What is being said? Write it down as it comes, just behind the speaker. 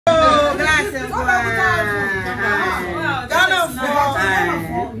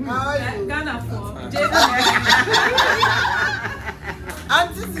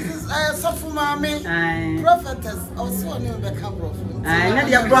suffer mommy. Prophetess also knew the camera. I know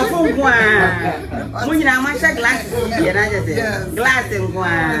your prophet. When you are my glass, glass and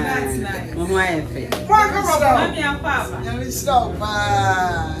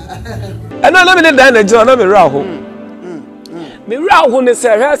and I never done John. I'm a raho. Me raho ne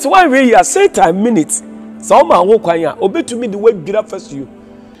say, that's why we are say time minutes. So man who kwanya obe to me the way gira first you.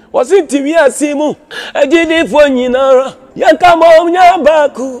 Was it TV asimu? I did it for Nina. Yakamo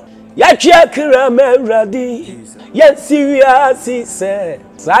Yabaku. Yachiakira Meradi. Yet serious, he said.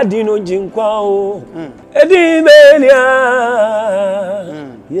 Sadino Jinquao. Edimania.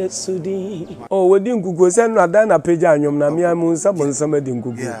 Yes, Sudi. Oh, we didn't go send Radana Pejanium, Namia Munsabon, somebody in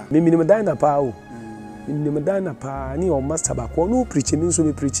Google. Mimi Medina Pau. In the Medina Pa, ni or Master Bako, no preaching means to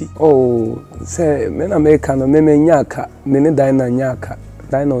be preaching. Oh, say, men American, Meme Yaka, Mene Dina Yaka.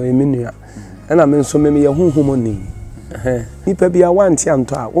 Dino Eminia, and I mean so many a homony. Nipa be a one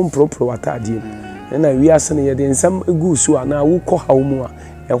tianta, one proper atadi, and I we are sending in some goose who are now who call how more,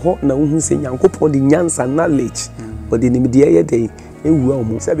 and what now who say Yanko for the Yans and knowledge, but in the media day.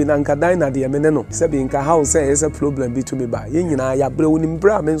 Sabinanka dine the Ameneno, Sabinka house says a problem between me by Yina, Yabro in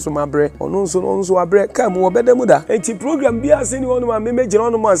Brahmin, so my bread, or no so a bread, come or better muda. And the program be as anyone who may major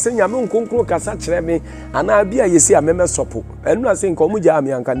on my saying, I'm conclu Cassach, and I be a see a member sopo, and nothing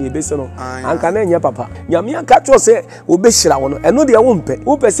Comujami and Cani Besano, and Canania Papa. Yamia Catcho say, Ubeshra, and no dear Wumpe,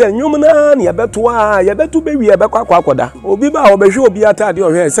 Upe say, Numana, Yabetua, Yabetu baby, Abaquaquada, Obiba, Obejo Biata,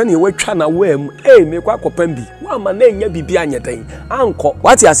 your hair, sending away Chana Wem, me Quaco Pembi, one man name Yabibianya. Uncle,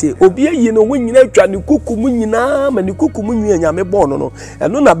 what I say, Obia, you know, when you know, try to cook Munina, and you cook Muni and Yame Bono,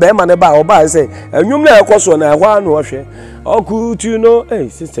 and none of them and about by say, and you may cost on a one wash. Oh, could you know, eh,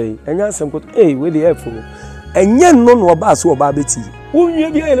 sister, and yes, some good, eh, with the airful, and yet none of us were Babity. Who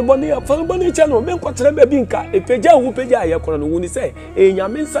you be anybody up for the Bonnie channel, men got a binka, a peja who peja, when you say, eh,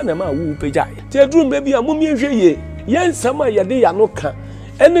 Yamin Sanama who peja. Tell room maybe a mummy, yen, some of your day are no can.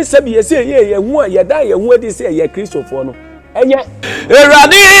 And they say, you say, yeah, you die, and what they say, yeah, Christopher. Enya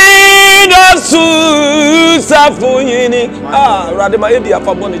Eradina Susafuni Radima Edia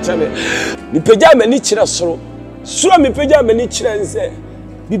Faboni Chame. Ni peja me ni chira soro. Soro mi peja me ni chira nse.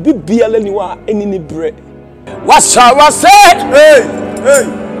 Bibi biale ni wa eni ni bre. What shall I say?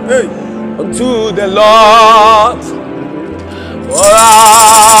 Hey. Unto the Lord. For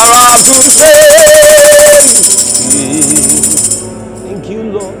our to say. Thank you,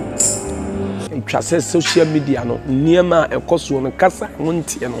 Lord. Trust social media no niema ekoso no kasa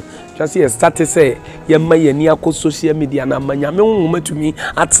wontie no twase start say ye ma ye ni akọ social media na manya me matumi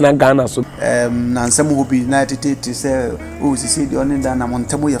atena Ghana so na nsem ho bi United say oh sisi de oni da na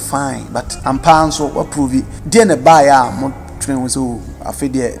montemo ye fine but ampa so wa prove de ne ba ya mo twen so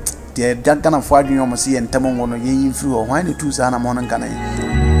afede de Ghana fo adwen mo se ye ntemo ngo no ye yimfiri ho hwan ne tu sa na mo no Ghana.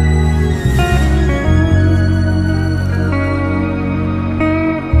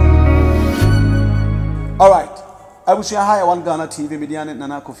 All right, I will share higher one Ghana TV, Mediana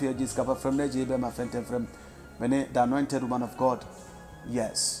Nana Kofi Jiskapa from the JB, my friend from the anointed woman of God.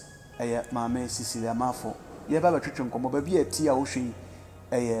 Yes, Mame Cecilia Marfo. You have a church on Como, baby, a tea, ocean,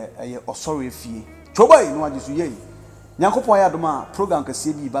 a sorry fee. Choba, no one is ye. Yanko Poyadoma, program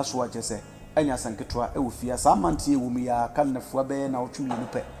Cassidy Baswa, Jesse, and Yasanketra, Eufia, Samanti, Umia, Kalna Fuabe, now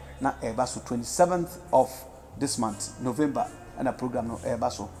Chumupe, not Airbasso 27th of this month, November, and a program no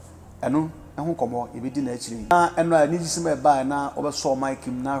Airbasso. And no, come on, if it didn't actually. And I need to buy now over saw Mike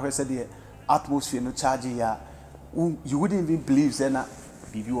him now, said the atmosphere no charge ya. You wouldn't even believe, then,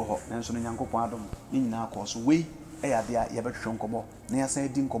 be you hot, and so young pardon in our course. We, there, you better show come on. Near say,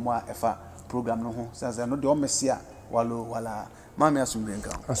 didn't come on if a program no, says I know the Messia, Walla, Mammy Asum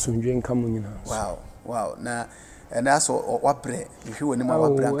drink come. Wow, now. And that's what bread. If you want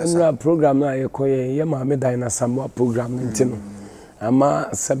my program, now you call ye Mammy Diana Asamoah program in Ama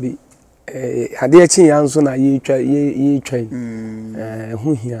Sabi. Hadiachi Yanson, ye train.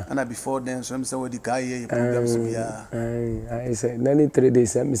 Who here? And before then, so I'm so the guy programs. I said, nearly 3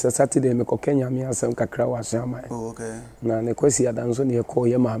 days, Mr. Saturday, me Kenya, me and some Kakrawa Shama. Okay. Now, the question I done so near call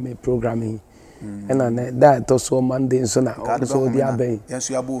your mammy programming. And I that also Monday, so now, also the abbey. Yes,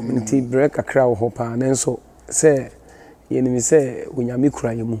 you are booming. Break a crowd hopper, and then so say, you say, when you make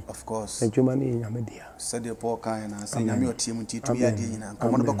cry, of course, and Germany in your media. Said your poor kind and saying, I'm your team to be a dinner.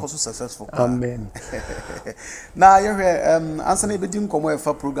 I'm one of the successful. Amen. Now, you're here, Anthony Bedin come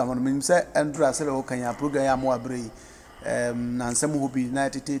for program on me, say, Andrew, said, oh, can you program more brave? And some will be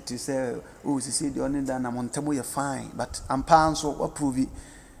United to say, oh, see, the only done, I'm on table, you're fine, but I'm pounds or prove it.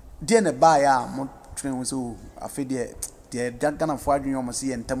 Diana Baya, train was so I feel the Ghana for you almost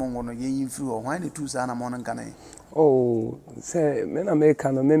see and Tamon or yen through or why the two sana mon Ghana. Oh, say, men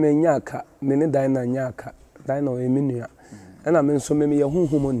American or meme nyaka, mene Diana nyaka, Dino Eminia, and I mean so many a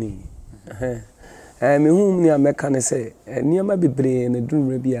humoni. Me whom near Meccan say, near my be and a dream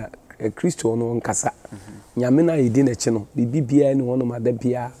rebia, a Christo no on Cassa. Yamina, he didn't channel, the BBA and one of my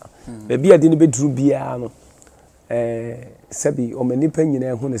debia. Maybe I didn't be true piano. Sebi, or many penny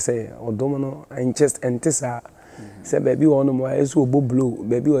when they say, or domino, and chest and tessa. Say, baby, one of my so blue,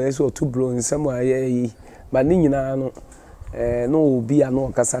 baby, or so two blue in somewhere, ye. But Nina, no be a no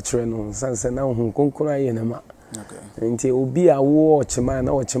Cassatran, Sans and now whom Concora enema. Until be a watch man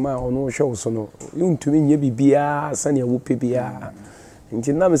or chama or no show so no. You to me, ye be beer, sunny whoopie beer.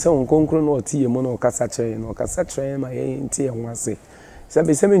 Until now, some Concron or tea, mono Cassatran or Cassatran, my ain't tea and one say.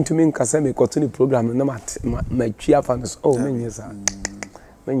 Sabi semi to me in Cassami continue program no mat my chia fans oh many years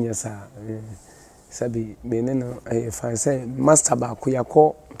Sabi beneno if I say master ba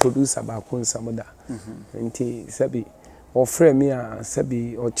kuyako producer ba kun samoda nti sabi o frame me a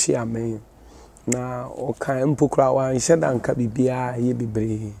sabi o chia me na o kan mpokra wa nheda nka bibia ye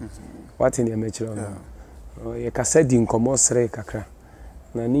bibre what in the mechiro no ye kasa di nkomo sere kakra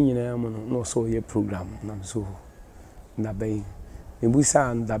na ni nyina am no so ye program na so na bay Mebusa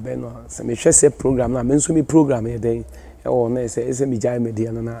and the Beno, some say program, I mean, so me program a day, or nay say, me jai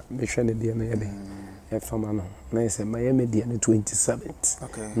mediana, me shine the DNA, a famano, nay say, Miami Diana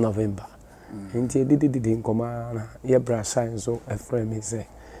 27th November. And he did it in command, ye brass signs, so a friend may say,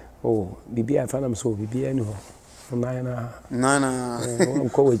 oh, Bibi, I found him so, Bibi, anyhow. Nana,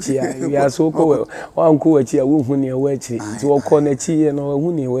 we are so cool. One cool chia, who near Wetchy, to a corner chi and all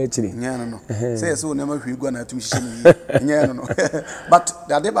who near Wetchy. Say so, never we gonna to see. But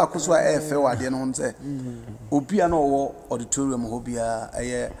the Deba Kuswa FL, I didn't say. Opiano auditorium, Hobia,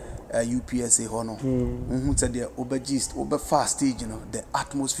 a UPSA honor. Who said the Obergist, over fast stage, you know, the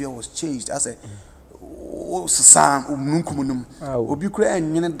atmosphere was changed. I said, oh, Sam, Nunkumunum, Obukra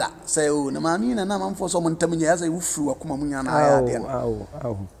and Yenada, say, oh, Namani, and I'm for someone telling me as I woof through a Kumamuan.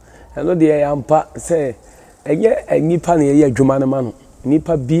 Hello, dear Ampa, say, a year, a Nipan, a year, Jumana Mano,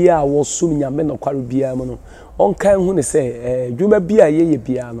 Nipa Bia was soon Yamen or Caribbean Mano. On can when they say, Juma Bia, ye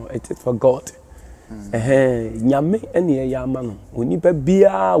piano, it is for God. Yame any a yamano, when Nipa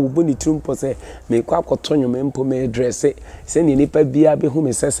Bia, who bunny trumpo say, make quack or Tonyo Mempo may dress it, sending Nipa Bia be whom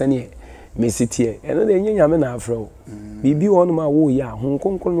is says any. Me sit here, and then you yamen afro. Bibi one my woo ya, Hong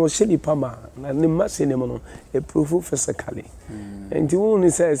Kong no shilly pama, and the massinemo, a proof physically. And you only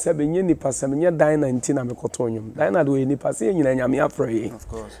say, Sabin Yenny Passamia Dina and Tina Mecotonium. Dina do any passing and yammy afraid. Of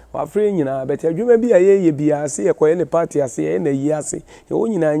course. Or free, you know, but you may be a ye be a see a quail party, I say, and a yassi, you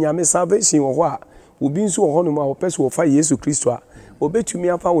only yammy salvation or what. Who been so honor or person of 5 years to Christo. Obey to me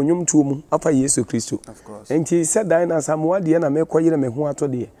after when you to after years to Christo. Of course. And he said, Diana Asamoah, Diana make quite a me who are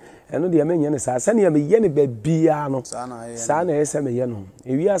today. And the Amen is a sunny a yenny bebiano, Sana Esamayano.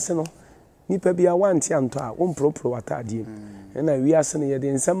 If we are seno, Nipa be a one tianta, one propro atadi. And I we are sending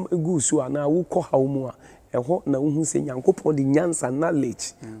in some goose who are now who call how more a hot now who say Yanko for the Yans and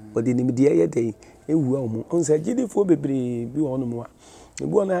knowledge, but the media day, a woman on said Giddy for baby be on more. The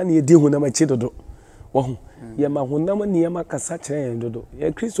one I need deal when I'm a chido. Oh, Yama when no one near my Cassacha and Dodo.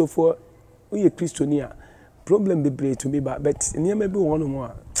 A Christopher, we a Christonia. Problem be brave to me, but near maybe one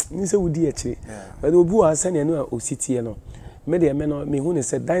more. Nisa would dear tree. But the Bua send you know, O city, no. Made a man me who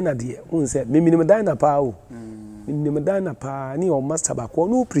said, Dina dear, who said, Mimim Dina Pau. Mimim Dina Pa, near master back, or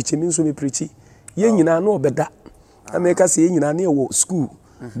no preaching means to be preachy. Yen, you know better. I make us say, you know, near school,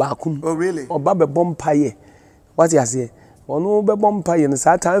 Bakum. Oh, really? Or Baba Bompire. What you say? Or no Bompire, and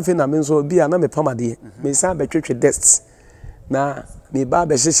Satan Fina means will be another pomade. May some be church desks. Now, me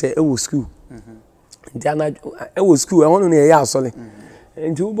Baba say, oh, school. Diana, I was school, I want to near Yasoli.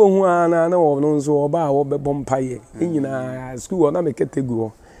 And two Bohuana, no one so about or Bompire. In school, or not make it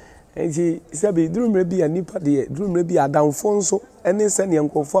go. And she said, Dream may be a nipper, dear, dream may be a downfonso, and then send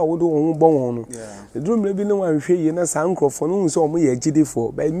Uncle forward on bone. The dream may be no one shady and a sound for so me a GD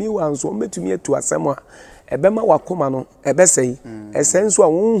for, by me once or met to me to a summer. A Bema Wakomano, a Bessay, a sense of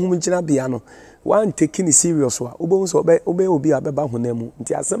whom piano. One taking it serious, Ubos obey will be a beba hunemu.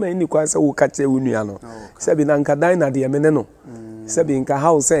 Tia some any quasi will catch a uniano. Sabinanka dina the ameneno. Sabinka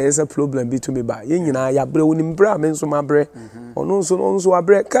house says a problem be to me by yin and I are brewing bramins from my bread. Or no so a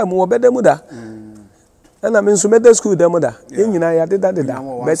bread come or better mother. And I mean, so made the school the mother. Yin and I did that.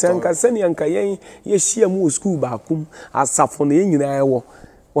 But Uncle Senny and Kayen, yes, she a move school back as Saffron yin and I were.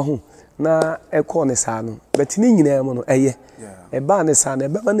 Na a corner sano, but in Yamono, a barn son, a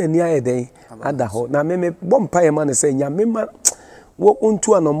bevan near a day, at the hole. Now, me bompire man say, Yamima wo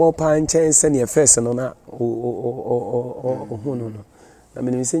untu anomo pa nchen se ne first no na no na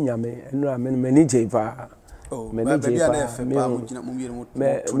me se nyame enura me manage pa manage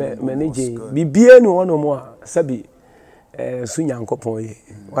manage bibie no ono mo a sabi su nyankopon ye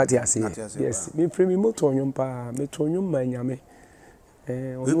what you say yes me premi moto onwom pa me to onwom ma nyame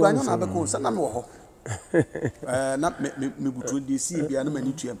we kwa nyo na be ko sana no ho na me butu di si bia na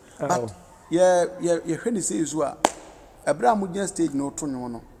mani tuam but ye hwene say so a ebra mu gen stage no to nwo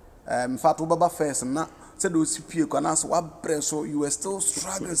no mfato baba first na said o sipie kwa na so wa bre so you were still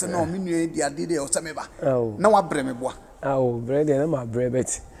struggling say no me nua di ade de o se me ba na wa bre me boa bre de na ma bre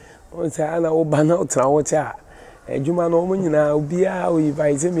bet on say ana wo ba na o tra wo cha ejuma no mo nyina obia o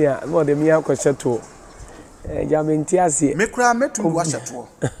invite me a no de me akọhye to jamenti ase me kura metu wa hyeto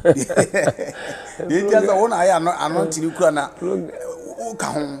ye jaza wona aya anonti ni kura na o ka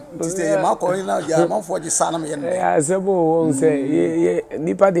ho tiste ma ko na ja ma fo ji sana me yen ya sebo on say ye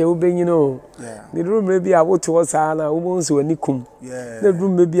nipa de obenyi no the room maybe a woto wo sana wo mo nso ani kum the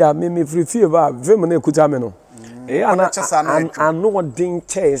room maybe a me free fee ba vem na ekuta me no ano din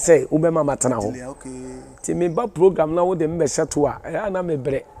che say wo be ma matana ho ti me ba program na wo de me hyeto a na me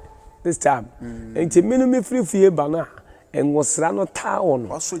bre this time enti me no me free fee ba na enwosra no ta wono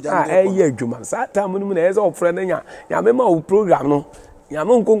ye adwuma sa ta mo no na ye so frɛ na nya me ma wo program no nya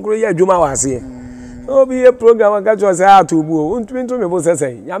mo nkonkro ye adwuma wase obi ye program ka jo say atobu o ntumi me bo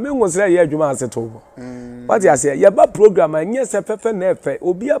sese nya me nwosra ye adwuma ase to bo what you say ye ba program anya se fefe na efe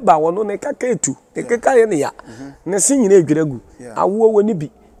obi aba wono ne kaka etu ne kaka ye ne ya ne sinyina edwiragu awo woni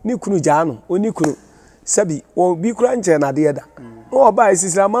bi ni kunu gya no oni kunu sabi obi kura nche na de da o ba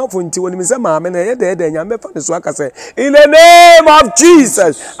Cecilia Marfo nti woni me se maame na ye de nya me fa ne so aka say in the name of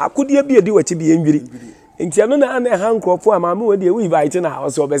Jesus akudie bi edi wachi bi enwiri nti ano na ana hankrofo amaame we de we invite na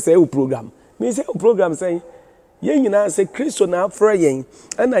so be say o program me say o program say ye nyina say Kristo na afra yen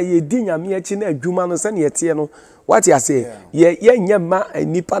ana ye di nyame achi na adwuma no se ne yete no what you say ye nyema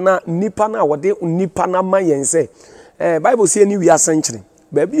nipa na wode nipa na ma yen say Bible say ni wi asankyere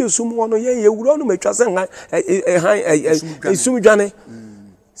baby esum wono ye wuro no matwa se han esum dwane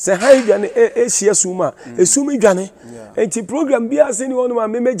se han dwane ehia suma esum dwane enti program bia ase ni wono ma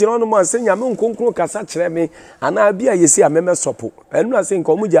megire wono ma se nyame nkonkron kasa kire me ana bia yesi ameme sopo enu na se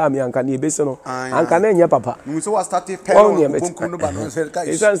nko mu ja me anka na ebese no anka na enye papa mu so wa start pen nkonkron no ba no se ka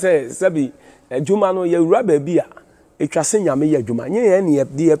isan se sabi adwuma no ye wura ba bia etwa se nyame ye adwuma nye ye ne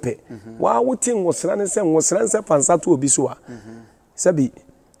ye pe wa wote nwosra ne se nwosra nse pansato obi so a sabi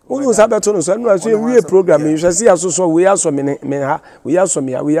onu sabeto no so anu aso we program nhwese asoso we aso me ha we aso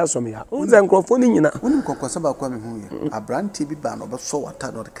me ha unze nkrofo ni nyina onu kokko ba kwa me hu ye abranti bi ba no be so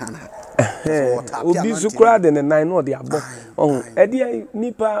wata do kan ha obi su kra de ne nine no de abo ede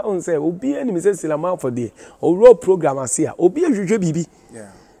nipa onse obi ani me Cecilia Marfo de owro program ase a obi ahwehwe bibi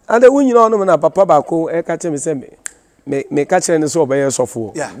ade wunyina onu na papa ba ko e ka che me se me ka che ne so obaye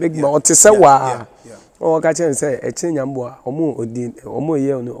sofo big ma otese wa o ka chen say e chen nyambo a omo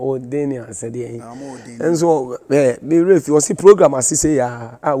ye no odin anse de enso be refi o si program asise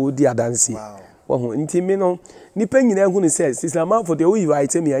ya a odi adansi wo ho nti me no nipa nyina hu ni say Cecilia Marfo de o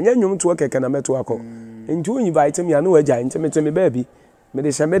invite me anya nwom to keke na meto akọ nti o invite me anu agya nti me baby me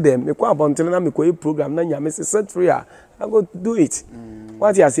de shame dem me kwa abontere na me ko program na nyame se set free I go do it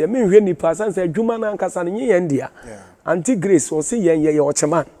what you say me hwe nipa san say adwuma na nkasa ne ye ndia anti grace o se ye o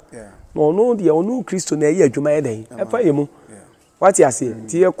cheman no de onu Kristo na ye adwuma ye den e fa ye mu what you say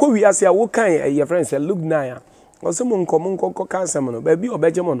ti ye ko wi ase a wo kan ye friends look na ya o se mu nko kansem no ba bi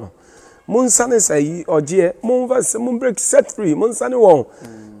obeje mo no mun sane sai oje mun va mun break set free mun sane won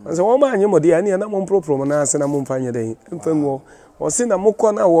so won ma anye mo de ani na mun propro na ase na mun fanye den mfanwo o se na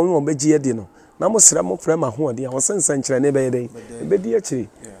mukọ na won obeje ye de no na mo sra mo frema ho de o se nsankyere ne be ye den be di akiri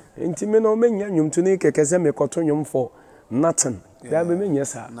enti me no menya nwumtu ni kekese me koto nwum for nothing ya me menya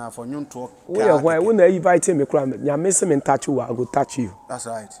sa na for nyunto we why we na invite me kra ya me se me touch you I go touch you that's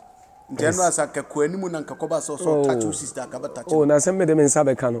right ntendo asa kakọ animu na nkakoba so touch you sister akaba touch na se me de me nsa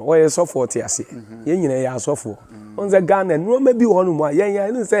be ka no o ye so for te ase ye nyina ya so for onze Ghana no ma bi ho no mu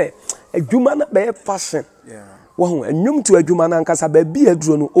ya ni se adwuma na be fashion wo ho enwum to adwuma na nkasa ba bi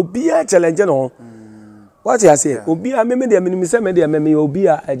aduro no obi a challenge no what you say obi a me de me se me de me obi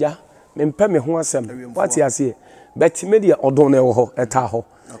a aja me mpa me ho asem what you say but media odon na wo ho eta ho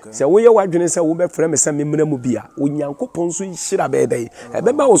se wo ye wadwene se wo be frɛ me se me mra mu bia onyankopon so nhira be dai e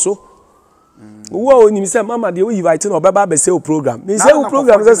be ba wo so wo oni se mama de wo invite no be ba be se o program me se o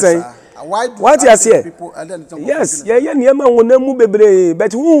program say what you say yes ye niema wona mu bebre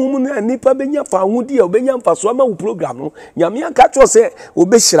but wo na nipa benya fa ahudi e obenya mfa so ama wo program no nyame aka cho se wo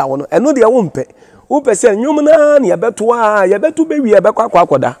be hira wo no eno de wo mpe wo pese nwom na ne yebeto a yebeto be wi ebekwa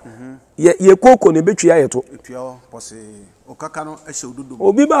kwakoda ye koko ne betwa yeto etwa pose okaka no ehye odudu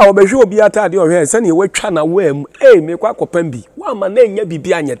obi ba obehwe obi atade ohwe se ne wetwa na wam me kwa kopam bi wa ma na nya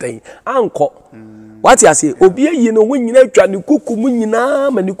bibi anyeten anko wati ase obi ayi no wonyina atwa ne kuku mu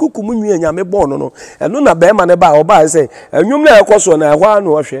nyina ma ne kuku mu nwi anyame bon no eno na be ma ne ba oba se enwom na ekoso na ehwa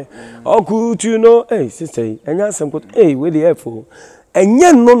no ohwe okutu no sister enya asem ko we dey efo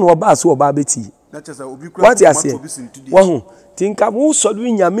enye no no oba so oba beti wati ase wo tinka wo sodu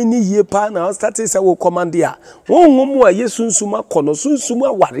nyame ni yie pa na start say wo command ya wonhom a yesunsuma kono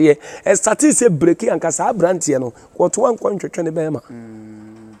sunsuma ware start say break ankasa abrantie no kwoto ankwa ntwetwe ne be ma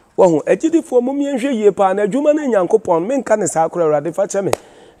wo agidifo mum yenhwe yie pa na adwuma na nyankopon menka ne sa akora urade fa che me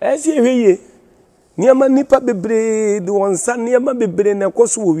esi ehwe yie niama nipa bebre de wonsa niama bebre na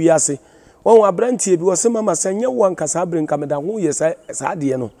koso wo wiase won abrantie bi wo se mama sanye wo ankasa abrenka me da ho ye sa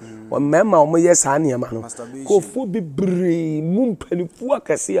de no wo mema wo ye sa niama no kofo bebre mum panifu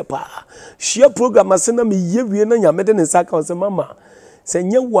akase pa hia program ase na me ye wie na nyame de ne saka wo se mama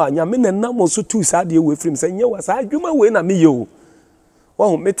sanye wo nyame na nam so tu sa de we frim sanye wo sa adwuma we na me ye o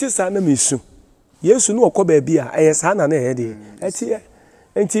wo meti sa na me su yesu no okọ ba bia sa na na he de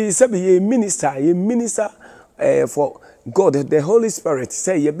enti sabe ye minister for God, the Holy Spirit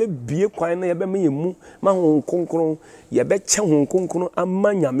say ye be bie kwan na ye be me mu ma hon konkron ye be che hon konkron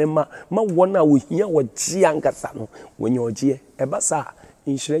amanya mema ma wona wo hia wo gia ankasa no wonye ogie e ba sa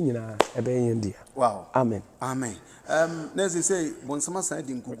inhire nyina e be yen dia. Wow. Amen. Amen. Nezi say bonsama sa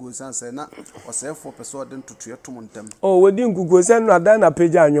di nkugo san say na osefo peso de ntutu etom ntem. Oh, we di nkugo san no ada na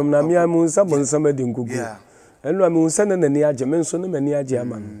page anyom na me amu nsa bonsama di nkugo. Enu amu nsa na nani age me nso na mani age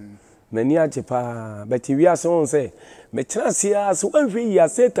ama no. Mani age pa beti wi ase won say me chance ya so wanhwe ya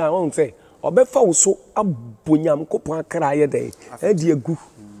Satan won say obefa wo so abonyam kopon akra ye dey e di agu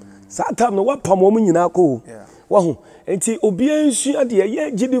Satan no wapam wo nyina ko wo ho enti obi ansu ade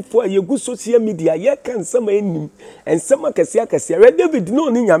ye gidifo ayegu social media ye kan sama enim ensama kase re David no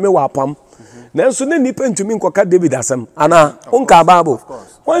ni nyame wapam nanso na nipa ntumi nkoka David asem ana onka bible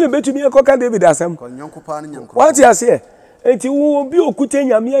wani betumi ekoka David asem what you say enti wo bi okute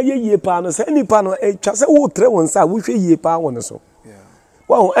nyame ayeye pa no se nipa no twa se wo tre won sa wo hwe yie pa won so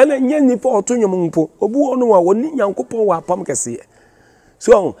wow ene nya nipa otonwom mpo obu ono a woni nyankopon wa pam kese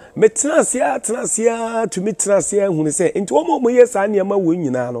so metrasia to metrasia hunu se enti wo mo ye sa niam wo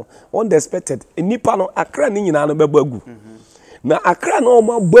nyina no unexpected nipa no akra ni nyina no bebagu na akra no o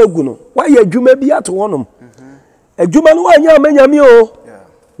mabagu no wa ye adwuma bi ato wonom adwuma no wa nya amanyame o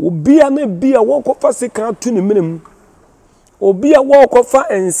obi ana bia wo kofa sika atu ni menem obi a wo kofa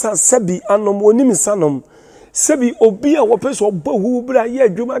ensa sabi anom onim sanom sabi obi a wo peso bahu bra ye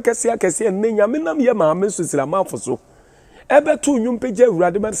adwuma kese ne nyame nam ye maame Cecilia Marfo so ebeto nwumpeje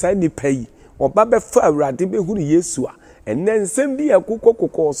awurade ba sai ni pai oba be fa awurade be hunu Yesu a enne nsem bi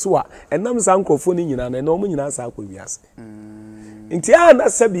akokokoko so a enam sa nkrofo ni nyina na ene omo nyina sa akwa wiase nti ana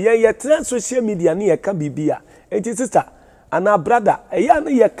sabi ye tena social media ne ye ka bibia enti sister ana brother eya na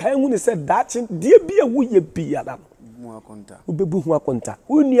ye kan hunu se dachi die bia wo ye bia da ubebu hu akonta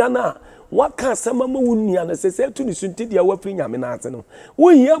unia na waka sama ma unia na sese tu ni sunti dia wafri nyame na ase no wo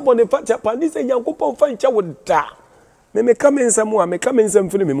hia bone fa chapa ni se yankopon fa ncha wo da me kamensa mu a me kamensa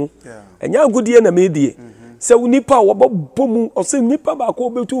mfiri me mu enya agudie na me die se unipa wo bomu o se nipa ba ko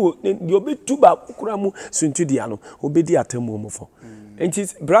obetu di obetu ba kura mu sunti dia no obedi atamu mu fo enti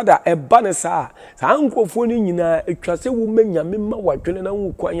brother e banesa sa nkrofo ni nyina etwase wo manyame ma wadwene na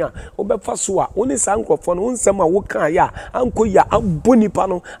wo kwan a obefa so a woni sa nkrofo no nsem a wo kan ya anko ya abonipa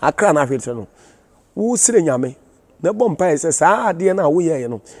no akra na hwete no wo sire nyame na bompa se sa ade na wo ye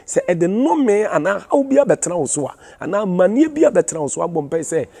no se e de no me ana hawo bia betena wo so a ana manie bia betena wo so abompa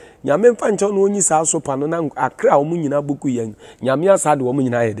se nyame mfa ncho no onyi sa so pa no na akra wo nyina boku ye nyame asa de wo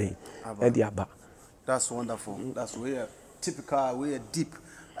nyina ye den e de aba. That's wonderful. That's where typical, we are deep.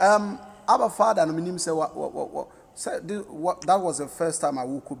 Our father and me say what that was the first time I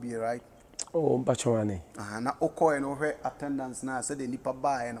woke up here, right? Oh, Bachawane. Na oko and over attendance now said the nipa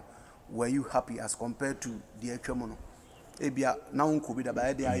ba and were you happy as compared to the Agyapong? Ebia na unko bi da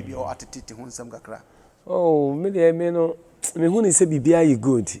ba dey I be or atititi ho nsam kakra. Oh, me dey me no me hu ni say bibia ye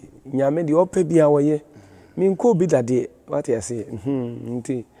good. Nyame de opa bia wo ye. Me nko bi da de what you say.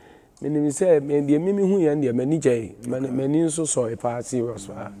 Nti me say me de me hu ye de mani jai mani nso so e pa serious.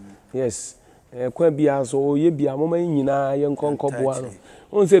 Yes. Kwa bia so ye bia mama nyina ye nkonko boa no.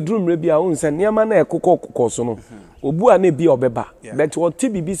 On say drum re bia on say niam na ekokoko so no. Obu a na bia obeba. But what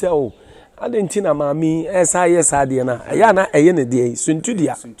bibi say oh adenti na mami esa yes ade na ya na eye ne de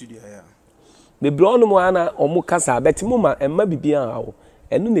suntudia ya me bro no mo ana omo kasa bet mo ma emma bibia hawo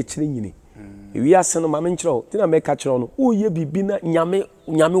enu na kire nyini we are son of Mamincho, did I make a chrono? Oh, ye be bina nyame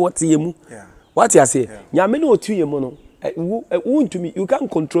what ye what I say? Nyame no to ye mono. To me, you can't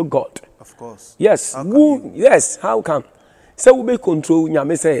control God. Of course. Yes. Yes, how come? So we control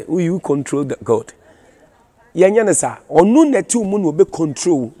nyame say, you control the God. Yanyana sa onu na ti umu no be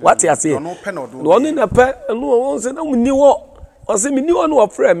control what I say no na pe no say na mni wo o say mni wo no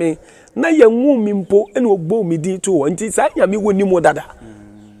ofre me na yanwu mi mpo ena ogbo mi din to nti sa nyame woni mu dada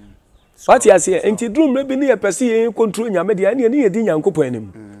what I say nti drum re bi ne pese yen control nyame de na ye di nyankopon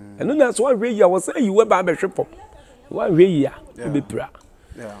anim eno na so ahwe ya wo say you we ba be hwepom wa hwe ya be pra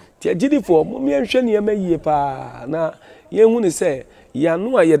ti agidi for mo mi enhwe ne ma yie pa na yen hu ne say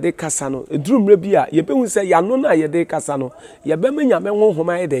yanu a yede kasa no edurumre bi a ye behu se yanu na yede kasa no ye be menya me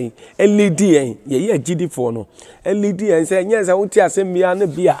honhoma eden elidi en ye agidi for no elidi en se nya se wuti asem bia na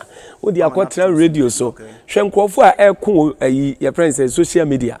bia wo di akotra radio so hwenkrofo a ekon ayi ye friends social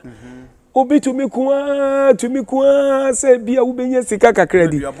media obi tumi kwa se bia wo benya sika kakra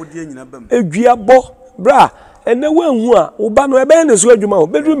di eduabo bra ene wanhu a wo ba no ebe na so adwuma wo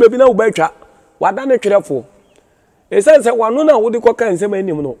bedrum bi na wo ba twa wada ne twerefo esense wanu na wodi koka nsem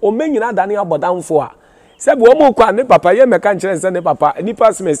anim no o menyina dane abodamfo a se be o mo kwa ne papa ye meka nkire nse ne papa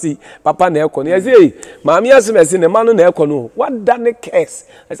nipa smesi papa na ekọ ne ye maami asmesi ne manu na ekọ no wada ne case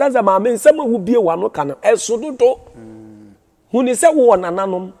esense maami nsem wo bie wanu ka no esododo huni se wo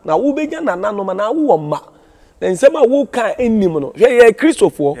nananom na wo benya nananom na wo ma nsem a wo ka enim no hwe ye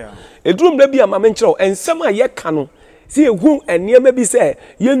kristofo edrum da bia maami nkire ensem a ye ka no se ehu enema bi se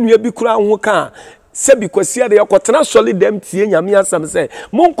ye nua bi kura ho ka sebi kwasia de yakotena solid dem tie nyame asam se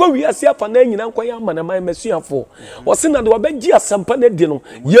monko wiase afa na nyina nkoya amanaman masuafo wo se na de wabegi asampa na di no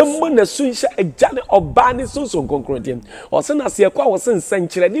yemmo na sunhya ejane oba ne sonson konkrodiem wo se na se kwa wo se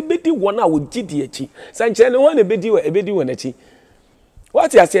nsankyere ni bedi wona wo gidi achi sankyere ne wona ebedi wona achi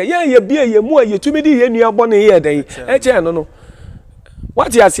what ya say ye bia ye mu aye tumi di ye nua bone ye den eche no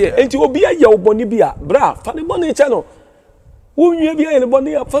what ya say enti obi aye obone bia bra fa ne bone eche no wunye bia ene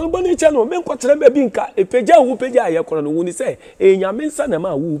bone ya fa bone cha no men kwatere ba bi nka epeja wu peja ye kono no wuni se enyame nsa na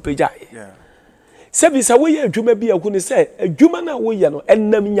ma wu peja ye se bi sa wo ye adwuma bia ku ni se adwuma na wo ye no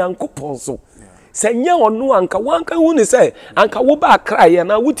ennam nyankopon so se nya ono anka wanka wuni se anka wo ba kra ye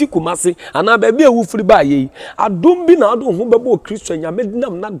na wuti kumase ana ba bia wu firi ba ye adom bi na adom ho bebo kristo nyame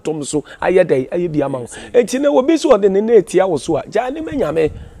dinam na dom so aye dai aye bia ma enti na wo bi so de ne na etia wo so a ja ne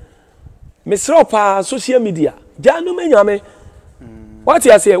menyame mesro pa social media ja no menyame. What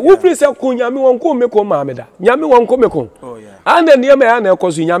you say? Who please say kunyami wonko meko mameda. Nyami wonko meko. Oh yeah. Ande niame ya na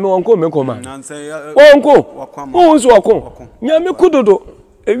ekosu nyami wonko meko ma. Wonko. Wonso wako. Nyami kudodo.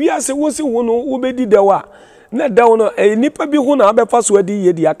 Ewiase wosi wono wobedi dewa. Na dawo no nipa bi hu na abefa so adi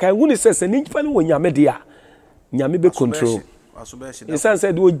ye dia kan hu ni sese nipa ni wo nyame dia. Nyame be control. Isan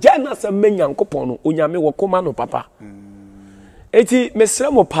said wo jana sa menyankopon no onyame wo koma no papa. Eti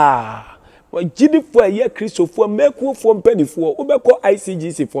mesremo pa. Jidi fo ye kristofo mekuofo mpanifo obekọ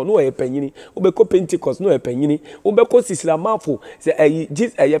ICGC fo no ye panyini obekọ Pentecost no ye panyini obekọ Cecilia Marfo se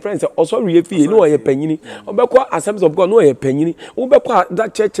ye friends also re fie no ye panyini obekọ Assemblies of God no ye panyini obekọ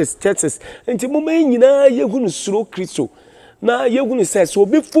that churches enti moma nyina ye hunu suro kristo na ye hunu se so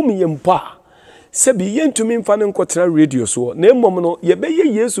obi fum ye mpa sebi ye ntumi mfa ne nkotra radio so na emom no ye be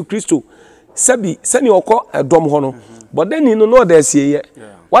ye Yesu Kristo sebi sani okọ edom ho no bodani no da sie ye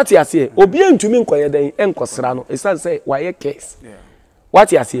what you say obi ntumi nkoye den enkosra no esan say waye case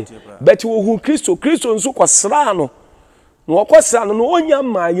what you say but wo hu kristo nso kosra no no okosra no onya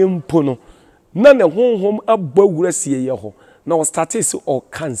maye mpo no na ne honhom abawura sie ye ho na o start so o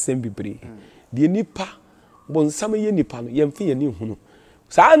kansen bibre de nipa bonsam ye nipa no yemfe ye ni hunu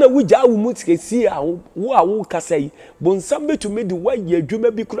saa na wugya wo mutikesi a wo kasai bonsam betumi de waye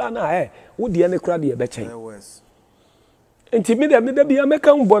adwuma bi kura na wo de ne kura de be chen enti me da bia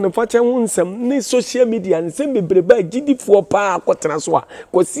meka mbo ne fa chen hunsam ni social media nsem bebreba gidifo pa akotena so a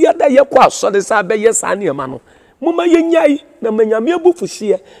kosia da ye kwa so de sa be ye sa ne ma no moma ye nyai na manyame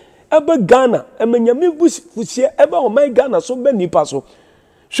abufuhie ebe Ghana manyame abufuhie ebe o my Ghana so be nipa so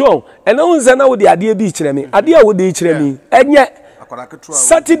so ena hunza na wo de ade bi kire me ade a wo de kire me enye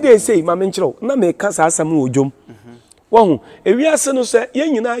Saturday say ma me kire na me ka sa asam odwom wo ewiase no se ye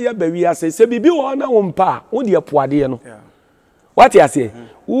nyina ya ba wiase se bibi wo na wo mpa wo de apoade no what you say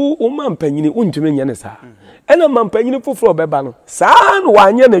wo mampanyini untumi nya ne saa ena mampanyini foforo beba no saa no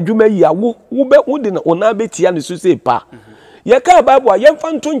wanya na dwuma yi a wo de na ona betia ne so se pa ye ka bible ye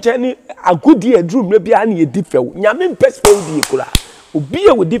mfa nto nche ni agudi edrum na bia na ye difew nyame mpespew di ekura obi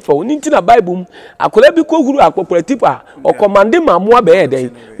e wo difew ni ntina bible akola bi ko huru akopora tipa o commande mamoa be eden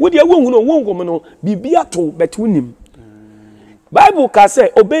wo de wo hunu wo ngom no bibia to betu nim Bible can say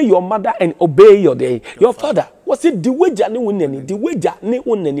obey your mother and obey your father. Was it the wager ni wuneni, the wager ni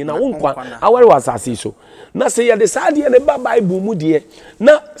wuneni na wonkwa aware wasase so. Na say ya decide ye ne Bible mu de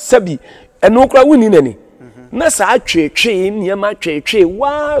na sabi eno kra wuni nani. Na sa twetwe niema twetwe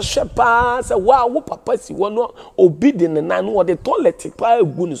wa shepa sa wa wo papa si wo no obi de ne nan wo de toilet pa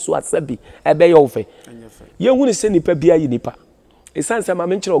egu ni so asabi ebe ye ofe. Ye huni se nipa bia yi nipa. Esanse ma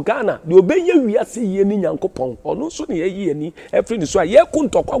menkyere Ghana de obeye wiase ye ni Nyankopon ono so ne ye ni efri ni so a ye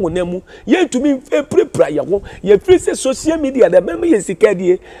kuntokwa wonamu ye tumi prepra ye ho ye free se social media de meme ye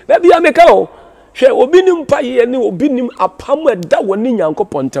sikadie da bia meka o hwe obi ni mpa ye ni obi ni apam eda woni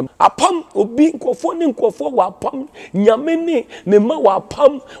Nyankopon tam apam obi nkofo ni nkofo wa apam nyame ni ne ma wa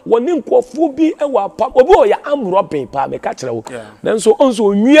apam woni nkofo bi e wa apam obi o ya amroben pa meka kire wo nanso onso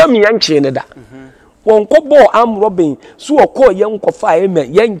onwia me yanche ne da won kobo am robin so okọ ye nkofa eme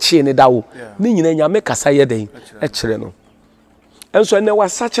ye nche ne dawo ni nyina nyame kasa ye den e kire no enso ne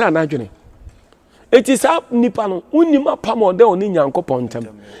wasa kire na adwene eti sa nipa no unim apam ode oni Nyankopon ntam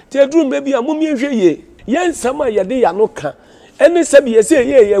ti eduru me bia mum ye hwe ye nsam a ye de ya no ka ene se bi ye se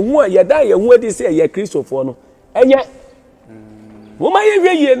ye hu a ye da ye hu adi se ye Kristofo no enye mum ye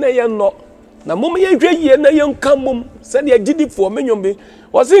hwe ye na ye no na mum ye hwe ye na ye nka mum se de agidifo menwom bi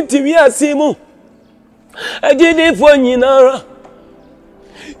o se tiwi asimu Agidi for nyinara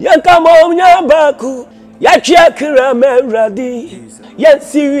Yankamo nyabaku Yachiakira meradi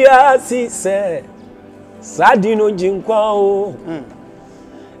Yansiria se Sadino jinkwao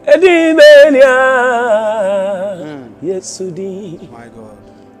Edi menia Yesudi my God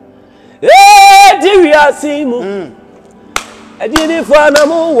Edi wiasimu Agidi for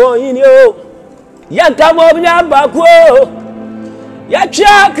namu wo inyo Yankamo nyabaku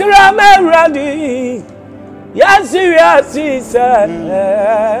Yachiakira meradi Yasiri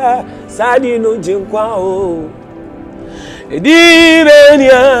Sadi no jinkwa o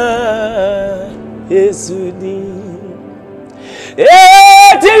Edibenia Yesudi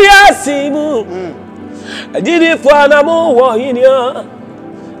Tiriasimu Adidi fwana mu wohinia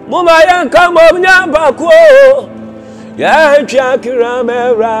Muma yanka mobnya bako Yanchakira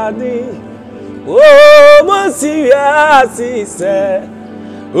meradi Oh Monsiri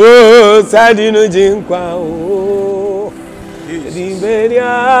Oh, Sadino Jinkwa, oh,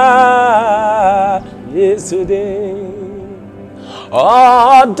 Diberia, yesterday.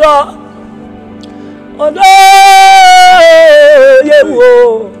 Oh,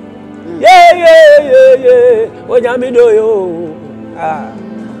 yeah, what yami do yo? Ah,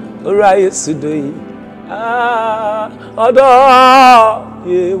 right, yesterday. Ah,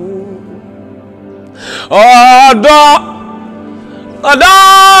 Ada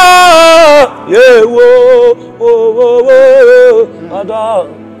ye wo ada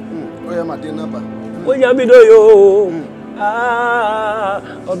oya madina ba oya mi do yo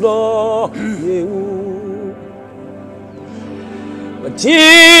ada ye wo ti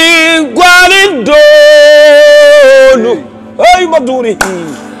gwarindo no ay maduri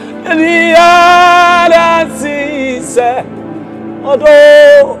ni ala sise ada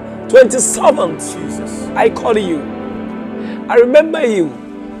 27th Jesus I call you I remember you.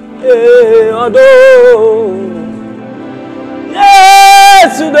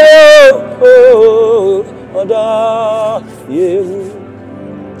 Yes,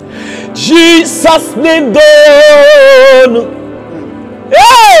 Jesus name done.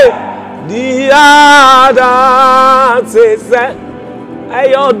 Hey, the other says,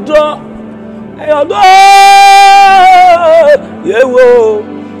 I adore. Yeah,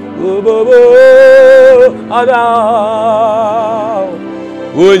 Ada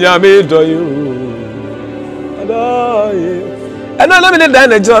Unyami do you Ada and let me down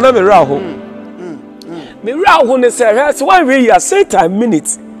the job me raho me raho ne say has one way ya say time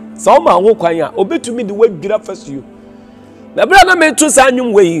minutes so ma ho kwan ya obetumi de wadwira first you na bra na me to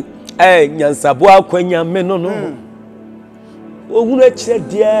sanyum we nyansabo akwanya me no ohunu akire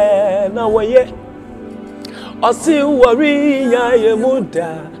de na woye osi wori nya ye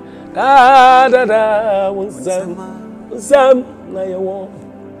muda da unsam na yewo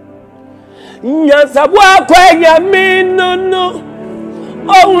nyansabo akwanya minunu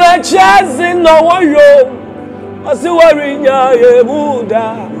onra chazi no woyo osi wori nya ye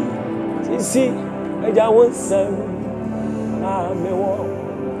muda sisi eja unsam na mewo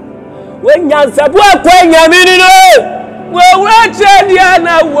we nyansabo akwanya minunu we Diana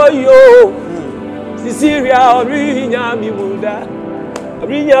na woyo Cecilia ori nya mi muda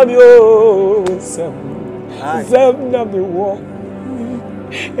Rinya mi o sam na mi wo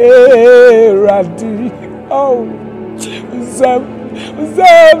radi oh sam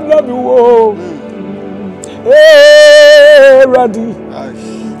na mi wo Radi.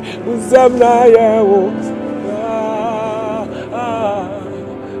 Usamna yewo.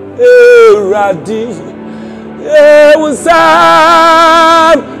 Radi.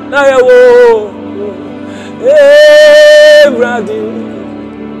 Usamna yewo. Radi.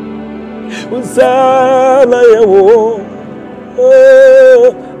 Usamna yewo.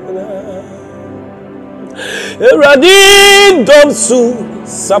 Radi domsu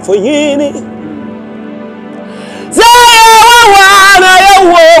safoyini. Zawana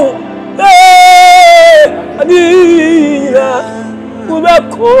yewo. Adina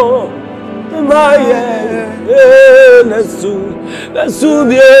ubako maye nasu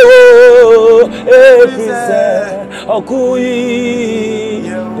bio efise okuyi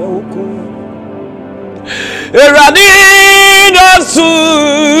yoku Radina su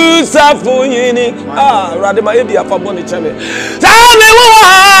safunyini radi ma ebi afabo ni cheme tale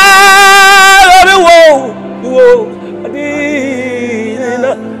wo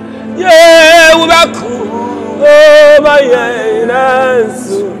adina ye ubaku maye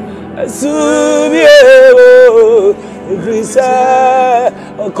nasu Asubio Ifrisa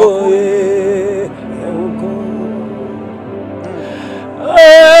Okoye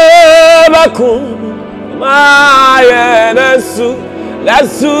Bakun Maye Nasu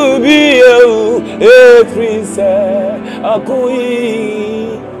Lasubio Ifrisa Okoye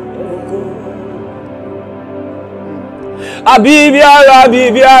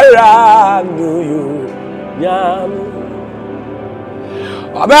Abibiara Nuyu Nyamu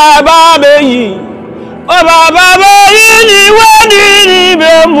Baba beyi Baba beyi ni wani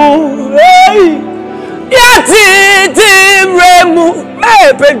bemu Yati timremu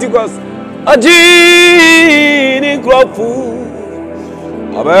Pentecost Aji ni krofu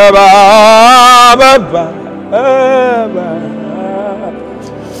Baba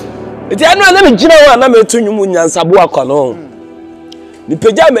Eti anu ana me gina wa na me tunwum nyansabo akwa no Ni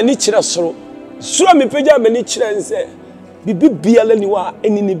pagya mani kire soro soro me pagya mani kire nse bibi biala ni wa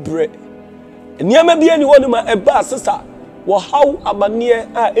enini bre niama bia ni wonu ma eba asesa wo haw amane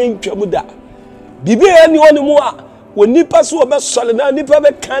a entwamu da bibi ni wonu mu a wonipa so obesole na nipa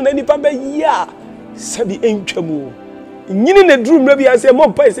be kan na nipa be ya sabi entwamu nyini na duru mra bia se mo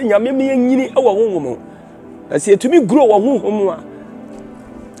pa se nyame me nyini e wo honhom na se etumi grow wo honhom a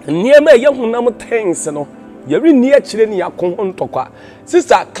niama ye honam things no yeri ni a kire ni yakon ntokwa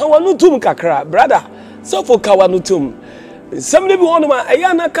sister kan wanu tum kakra brother so for kan wanu tum Somebody be one man,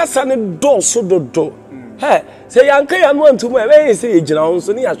 Ayana Cassane do so do. Hey, say Yanka and one to my say, General,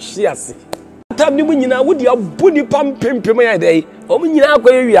 so near Shiasi. Time you win, I would your booty pump pimp my day, or when you are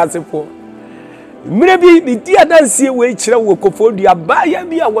going to answer for. Maybe the dear Nancy which I will go for the buyer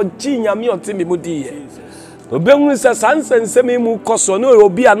be our genius, me or Timmy Moody. Obengus a sans and semi mu cosono, or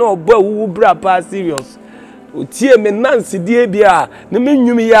be no boy who bra serious. Utie me Nancy die bia ne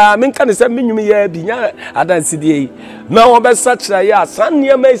menwumi ya men kan se menwumi ya binya adansi die na obesa kira ya san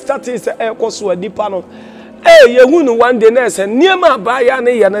niema start se ekoso adipa no ye hunu one day na se niema ba ya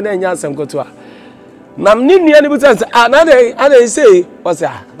ne ye na nya asem koto a na ne nua ne buta se na dey say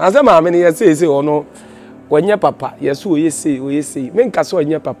wasa na se ma me ne ye say ono wonye papa ye so oye say men ka so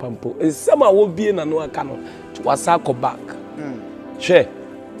onye papa mpo ensema wo bie na no aka no wasa ko back hwe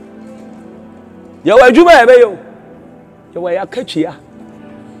ya wadwuma ya beyo ya wa yakatwia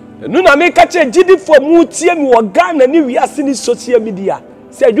nu na me kache gidi for mu tie mi wo Ghana ni wiase ni social media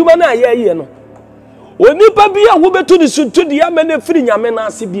se adwuma na ye no onipa bi a wo betu ni suntu dia me na firi nyame na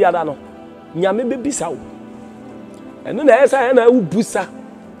ase bia da no nyame bebisa wo enu na esa na ubusa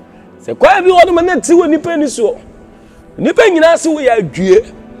se kwa bi wono me na ti wonipa ni so nipa nyina ase wo ya adwie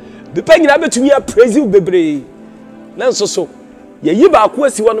nipa nyina betumi ya praise wo bebre na nso so ye yi ba ko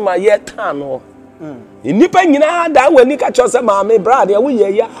asi wono ma ye tan no nipa nyina da wani ka chose maame brade wo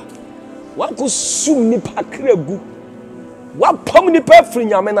ye ya wa ko sum nipa kragu wa pom nipa firi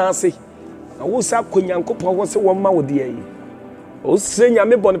nyame na ase na wo sa konyankopon wo se wo ma wo de yi o se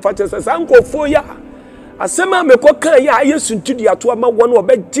nyame boniface se sankofo ya asema me ko kan ya yesu ntudi ato ma wo no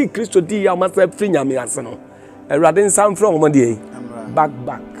obegi Kristo di ya ma sa firi nyame ase no erade nsan from mo de yi back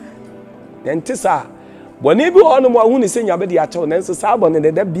dentisa boni bi ono mo hu ni se nyabe de ache nanso sa boni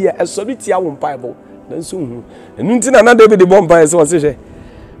de da bia esobi tia wo mpaibo nanso hu enu ntina na David bo mpai se wo se hwe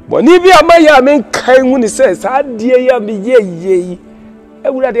boni bi amaya men kan hu ni se sa die ya me ye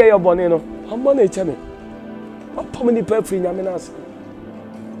ewura de ya boni no ammo na eche me apom ni pa firi nyame na ase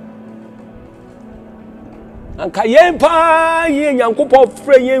anka yen pa ye nyankopɔ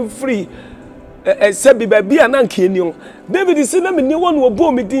frɛ yen free se bi ba bia na nka eni o David se na me ni wonu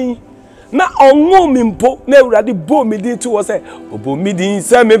obo me din na onwo mimpo na ewurade bo mi din to wo se obo mi din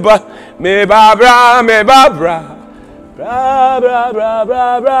se me ba bra bra bra bra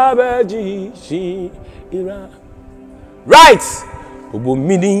bra bra beji shira. Right. Obo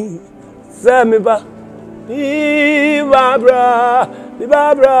mini se me ba bra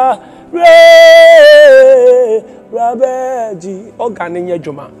re bra beji ogane nye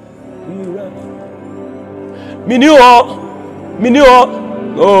dwuma. Mini ho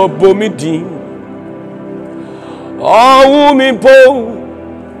obo midi. Oh, me po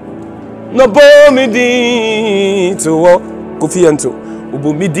no bo me di to wo kofi ento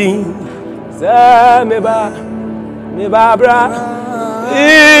obo me di se me ba bra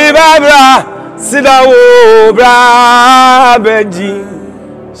sida wo bra beji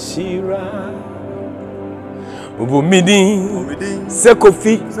shira obo me di se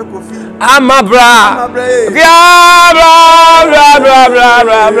kofi ama bra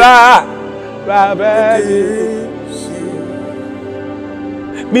bra beji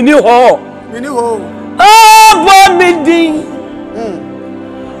Mini ho. Oh, boy, me ding.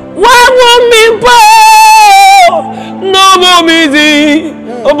 Why won't me po? No more me ding.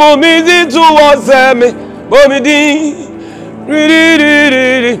 Oh, boy, me ding towards me. Boy, me ding.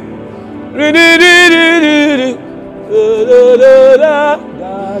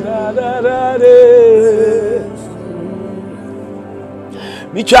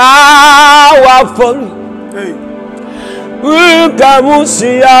 Me chow for hey.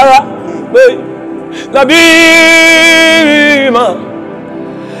 Kamusiara Nabima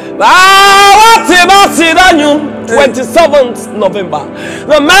Watibasidanyum 27th November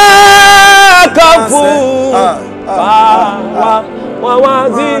The Makafu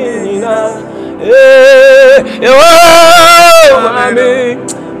Wawazina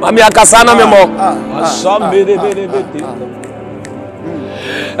Mami akasana memo Asambede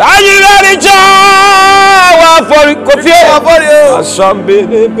Are you ready, John? For coffee, Ashambe,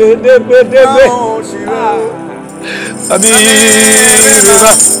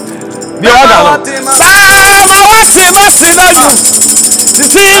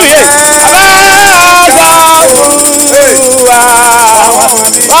 Cecilia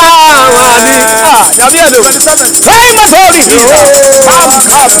Marfo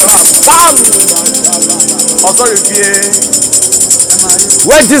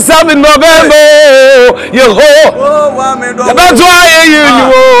 27 November, you ho. That's why you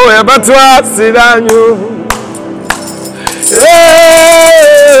sit down you.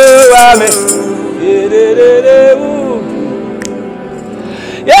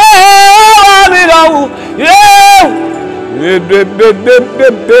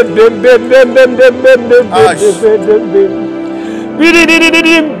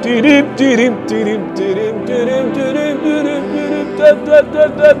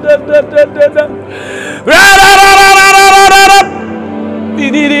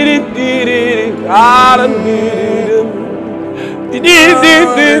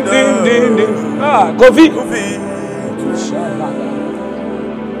 Coffee.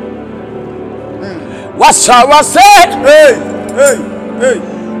 What shall I say? Hey.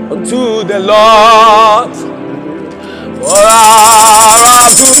 Unto the Lord, for I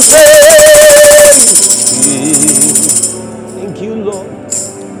have to say, thank you, Lord.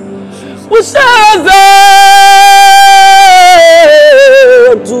 What shall I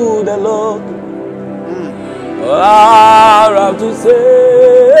say unto the Lord? For I have to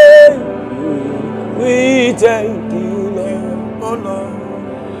say, we thank you, Lord. Oh Lord.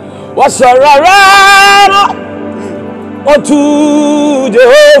 What shall I run unto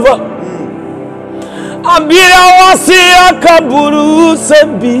Jehovah? Ambira wasi akaburu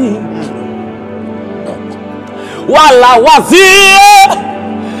sembi wala wasi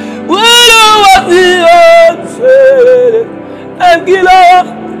Angela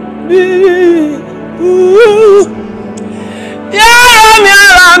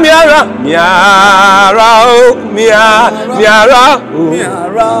miara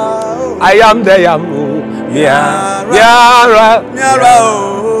I am the yamu miara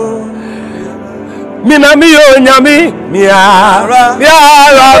Minamio nyami miara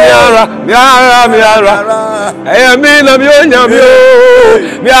I am minamio nyami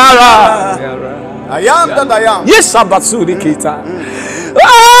miara I am that I am. Yes, Abatsuri Kita.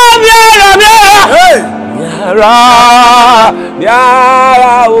 Oh,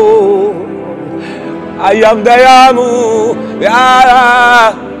 miara, oh. I am the yamu,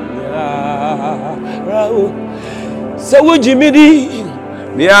 miara, oh. So would you mean?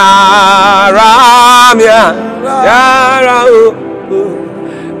 Miara, oh.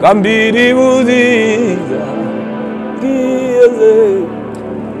 Come be the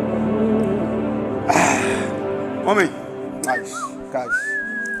Mommy, guys,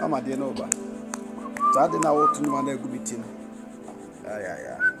 I'm at the end over. I didn't know what to do when I go meeting.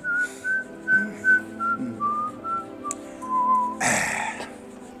 Yeah.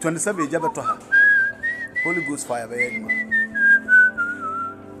 27 Jabatoha. Holy Ghost fire by anyone.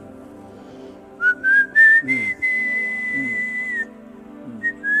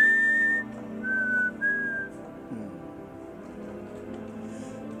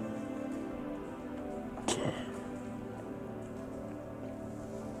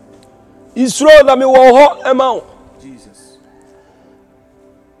 Israel na me wo ho ema Jesus.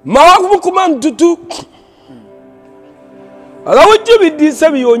 Ma wo kuma ntutu. Ala wo jibi di se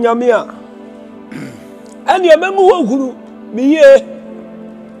bi onyame a. Ene e memu wo huru mi ye.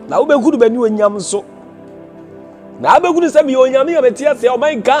 Na wo be huru bani onyam so. Na be huru se bi onyame a betia se o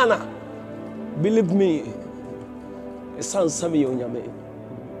man Ghana. Believe me. E san sami onyame.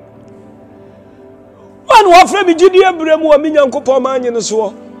 Wan wo fra bi gidi ebrem wo mi nyankopon ma anye ne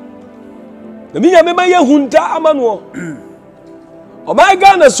so. Na minya me ma ye hunta amano. O my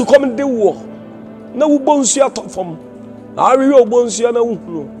Ghana su kom de wo. Na wo bonsu atofom. Na awewe obonsu na wo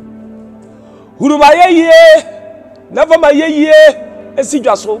hunu. Hunu ma ye never ma ye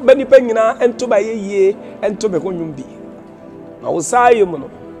esidwaso bani pa nyina ento ba ye ento be honwum bi. Na wo saye mu no.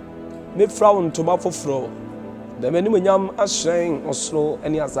 Me fra wo ntoma foforo. Da mani manyam ahyen osoro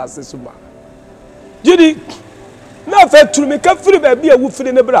eni asase so ba. Jidi na fa turu me ka firi ba bia wo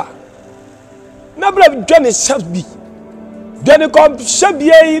firi ne bra. Na bra dwane shabi dwane kom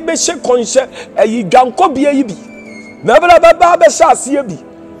shabia yi be she konhye ayi dwanko bia yi bi na bra ba be shase bi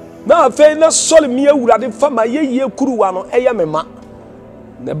na afi na sole mi awurade fama ye kuruwa no eye mema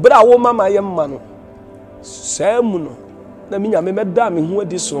na bra wo mama ye mma no samu no na minya me meda me ho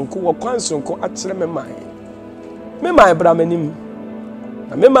adi sonko wo kwan sonko akire me mai bra manim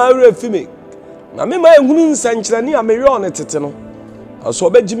na me mai refi me na me mai hunu nsankyere ni a me yo ne tete no aso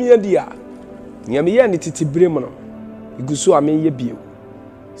obagimi ye dia Nyame ye ne titi brem no igusu ame ye bio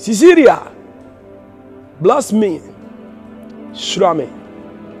Cecilia bless me shura me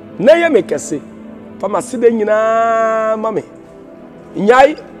na ye me kese pa masede nyina mame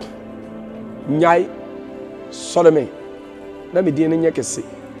nyai sole me na me die ne nye kese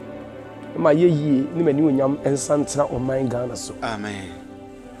ma ye yie ni mani onyam ensantra o man Ghana so Amen.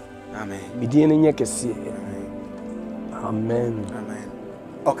 Me die ne nye kese Amen.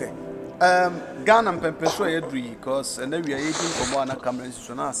 Okay. Ghana mpempeso yedri because and we are eating from one camera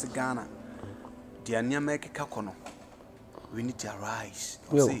so now say Ghana the anyama keka kono we need to arise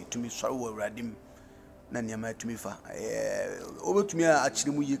say to me sorry we radim na anyama to me fa obetumi a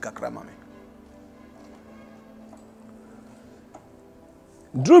akire mu yi kakra ma me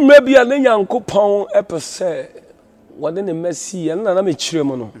Drum maybe a Nyankopon epese wode ne mercy na me kire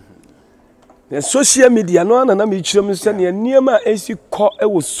mu no the social media no na me kire mu se ne niema esi ko e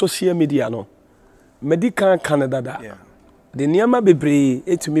wo social media no medical Canada da the niema bebre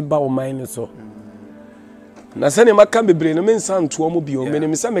etumi ba o man so na se ne maka bebre no me nsanto mo bi o me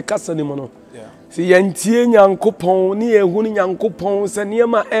ne se me kasa ne mo no si yantie Nyankopon ne ehunu Nyankopon se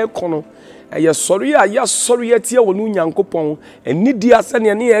niema e kono eye sori a ya sori atie wonu Nyankopon eni di ase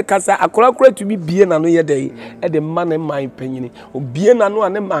ne ye kasa akorakora tumi bie na no ye dey e de ma ne man panyini obie na no a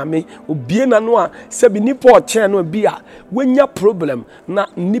ne maame obie na no a se bi nipa o chen no bi a wenya problem na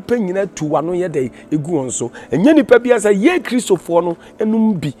nipa nyina tuwa no ye dey egu onso enye nipa bi ase ye Kristofo no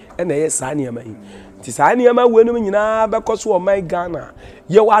enum bi e na ye sa ne ma yi ti sa ne ma wenum nyina be koso o man Ghana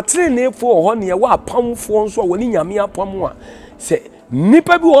ye wa trenefo ho ne ye wa pamfo nso woni nyame apam a se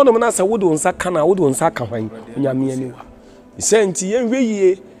nipa bi wono na se wodo nsa kana wodo nsa ka hwan nyame ani wa senti ye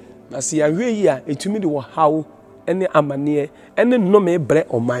hweyie na se ya hweyie a etumi de wo hawo ene amane ene nnome bre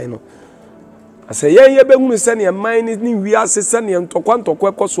oman no ase ye behunu se ne man ni wiase se ne ntokwa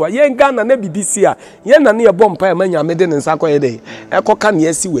ekoso ye Ghana na BBC a ye na ne ye bompa ya nyame de nsa kwa ye de ekoka ne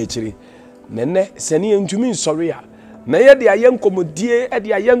asi wa akire nene se ne ntumi nsori a na ye de aye nkomodie e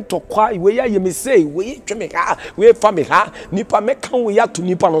de aye ntokwa we ya ye me sei we tweme ha we fa me ha nipa me kan we ya to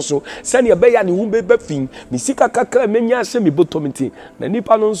nipa no so se ne be ya ne hu be fin me sika kakra menya hye me botomiti na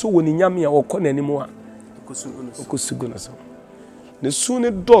nipa no so woni nyame a okọ nanim a okosugo no so ne su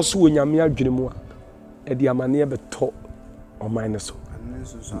ne dos wo nyame adwene mu a e de amane beto o mine so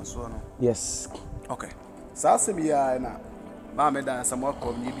yes okay sasa bi ya na Mama Diana Asamoah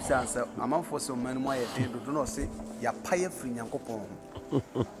come you be say answer amanfo so man mo aye den do no say ya paye firi Nyankopon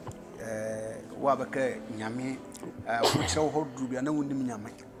wa baka nyame wo kire wo duru bia na wonim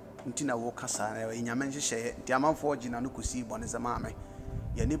nyame nti na wo kasa na nyame nhyehyɛ nti amanfo gina no kosi bone se maame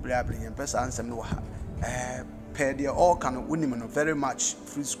ya ni bra bra yem pesa ansem no ha per the all can wonim no very much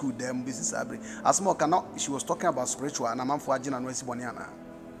free school them business abre Asamoah can she was talking about spiritual and amanfo gina no esi bone ana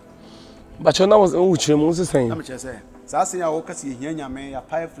But you know what you must say. I'm just saying. Sasi ya okasi hiya nyame ya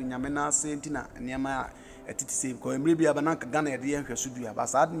paifri nyame na sentina niyama etiti save ko emribi abananka Ghana ya diye hwesudu ya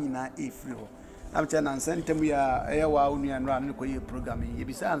basa adi nyina free ho. I'm just na nsentemu ya ewa unu anra ne ko ye program ye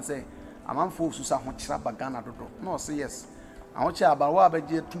bisa anse amanfo susa ho kira ba Ghana dodo. No say yes. Aho kira ba wa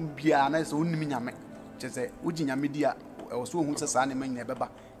abeje tumbia na se onimi nyame. Chese uji nyame dia oso hu se sa ne manya beba.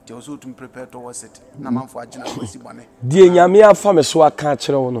 Je oso tum prepare towards it. Na manfo agina ko si bone. Die nyame afa me so aka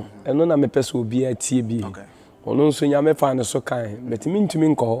kire wo no. Eno na me pese obi atie bi. Okay. Ono nso nyame fa ne so kan betimi ntumi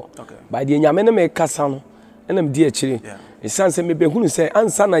nko ba de nyame ne me kasa no ena me di akire esanse me behunu se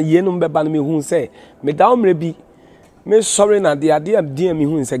ansa na ye no beba no me hu se me dawo mre bi me sorry na de ade abdi me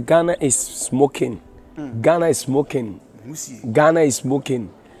hu se Ghana is smoking. Ghana is smoking. Ghana is smoking.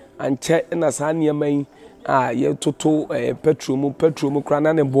 Anche na sa niamai ye toto petrol mu kra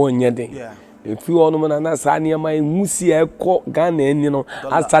na ne bo nyeden. If you want to na sa niamai musi ekọ Ghana eni no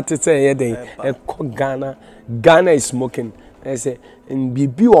asate say ye den ekọ Ghana is smoking. I say in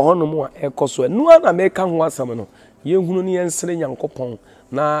bibi wo hono mu ekọ so no na meka ho asam no ye hunu ne yensere Nyankopon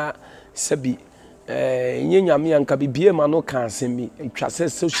na sabi nye nyame anka bibie ma no ka asem bi twase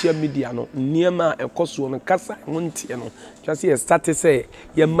social media no niema ekọ so no kasa wontie no twase ye start say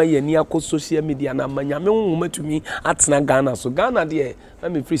ye ma ye ni akọ social media na ma nyame wo matumi atena Ghana so Ghana de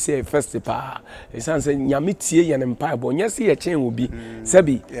let me free say festival esan say nyame tie ye ne mpa bo nyese ye chen obi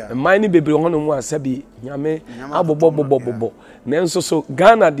sabi mine bebre hono mu asabi nyame abobobobobobo nenso so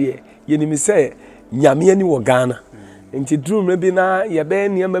Ghana de ye ni mi say nyame ani wo Ghana nti drum rebi na ye be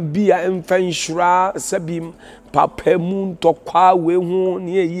niam bia emfa nshura sabi papa mu ntokwa we hu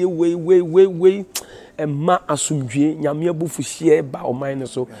ne ye we emma asumdwe nyame abufu hie ba o man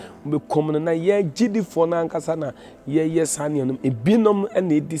so be kom na ye gidifo na ankasa na ye sane no ebinom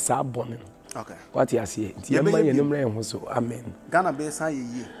na edi sa bone. Okay, what you say nti ye ma ye no mre ho so amen. Ghana be san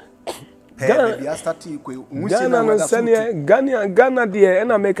ye Ghana de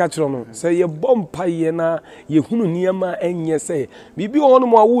na make atro no say ye bompa ye na ye hunu niema enye say bibi hono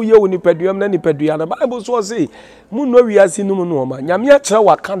mo awu ye woni paduam na ni padua na Bible so say mu no wiase no mu no ma nyame a kire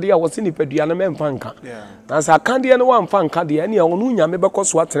wakande a wo se ni padua na memfa nka na sa kande no wa mfa nka de ne onu nyame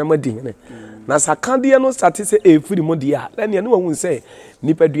bekoso atrema din na sa kande no start say e firi mo de a ne wo hu say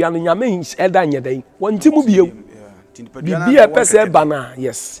ni padua no nyame eda nyedai wonti mu bieu bibi e pese bana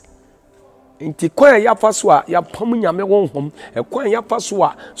yes. Inti kwan ya faso a ya pam nyame wonhom kwan ya faso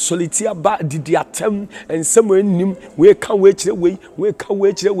a solitia ba didi atem ensem anim we ka we kire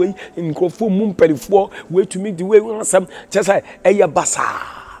we nkofo mu mperifo we tumi di we ansam chesa eye basa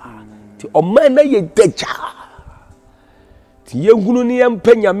ti o man na ye deja ti ye hunu ni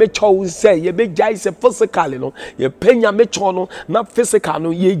empenya me chow say ye be jai se physically no ye penya me chow no na physical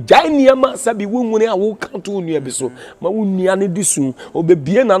no ye jai niam sabi wunwuni a wo kan to nua bi so ma wunua ne disu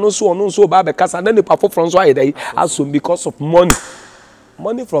obebie na no so ono so ba be kasa na nipa foforo so ayedai aso because of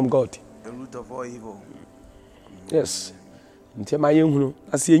money from God, the root of all evil. Yes, nti ma ye hunu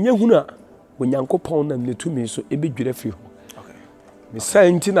ase enye hunu a Onyankopon na netumi so ebedwere fi ho. Okay, me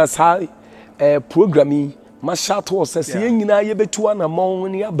say nti na sa programming Mashato says yina ye betua na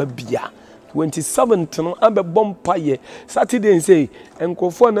mawni ababia 27th no abe bompa ye Saturday say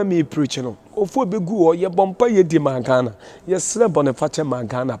enkofo na me preach no ofo begu o ye bompa ye di magana ye sre boniface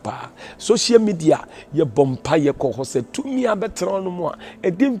magana pa social media ye bompa ye ko ho se tumi abetro no mo a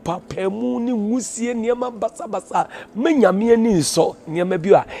edim papa mu ni wusie niema basa manyame ani so niema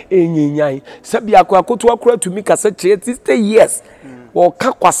bi a enyinyan sabi akoto akora tumi kasa kire 60 years wo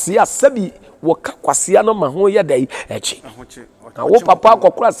ka kwase a sabi woka kwasia no ma ho ye dai echi na wo papa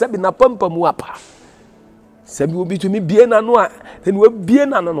akokora sebi na pampamu apa sebi obi tumi bie na no a then we bie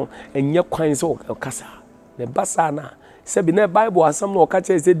na no enye kwan se okasa ne basa na sebi na Bible asam no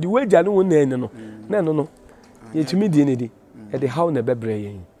okache se di wagia no na ene no na no ye tumi die ne di e de how na bebre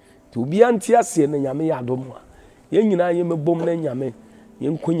yen ti obi anti ase na nyame ya adom a ye nyina ye mebom na nyame ye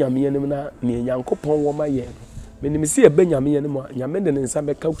nko nyame ye na ne Nyankopon wo ma ye menim si ebe nyame ye no nyame de ne nsa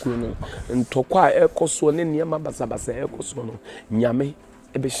beka kuo no ntokwa ekoso ne niema basa ekoso no nyame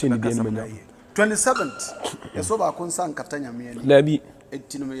ebe hye bi ne manya 27th yeso ba ko nsa nkata nyame ye na bi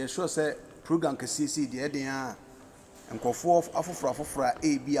etino me sure say program ka CC de eden a nkofo afoforo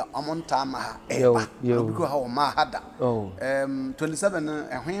e bi a amonta ma ha eba obi ha o ma hada 27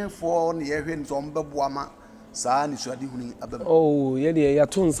 ehwenfo ne ye hwe nzo mbebo ama saa ni suade huni abam ye de ya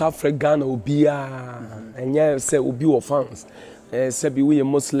to nsa Africa Ghana obia enye se obi wo fans se bi we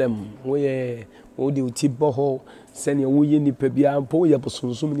Muslim we odi utibo ho se ne wo ye nipa bia mpo ye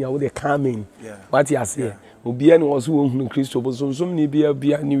bosonsum ne wo de coming what you say obia ne wo so wo hunu Kristo bo so ni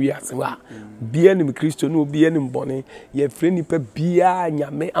bia ni wiase wa bia ni Kristo no bia ni mbone ye frɛ nipa bia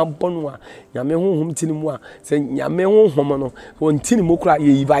nyame ambɔno a nyame honhom tini mu a se nyame honhom no won tini mu kra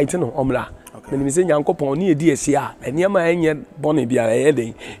ye invite no omra me se nyankopɔn ne edi esi a eniema enye bɔne bia ye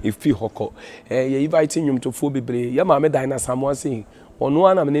den efi hokɔ ye invite nwumtofo bebre ye ma me Diana Asamoah se ono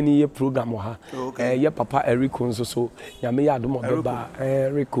ana me ne ye program ha ye papa Eriko nso so nyame ya adom obeba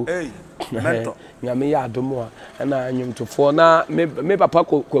Eriko mentor nyame ya adom a na nwumtofo na me papa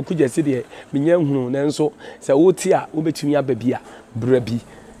kwaku jesi de me nya hunu na nso se wo ti a wo betumi aba bia bra bi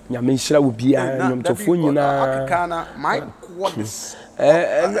nyame nhira wo bia nwumtofo nyina akana my goodness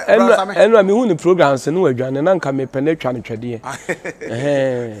enu me hu ni programs no adwane na nka me pene twa ne twede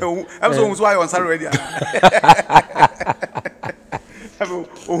am so who on Saturday ready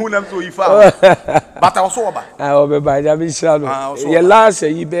oh nam so ifa but I also oba obeba ja be shira no ye last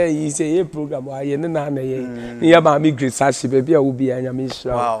yi be yi say ye program wa ye ne na ye ye ma me grace sashi be bia wo bia nya me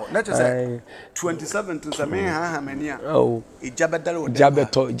shira wow let us say 27 to say me ha mani a ijabedare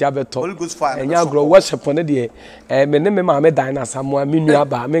jabeto Holy Ghost fire enya gro worship on de me ne me ma me Diana Asamoah me nua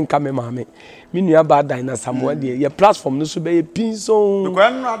ba me nka me ma me nua ba Diana Asamoah de ye platform no so be ye pinso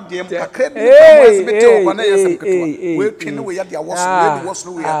because no de kakra bi was be te okwana yesem keto we twene we ya de was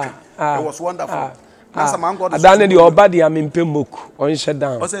no we ya it was wonderful na some God adane de obade am mpemok on shut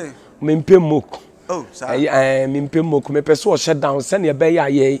down me mpemok oh sir me mpemok me pese o shut down se ne be ya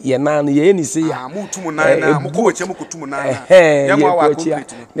ye na no ye ni se ya mu tumu na na mu ko wache mu ko tumu na ya mu wa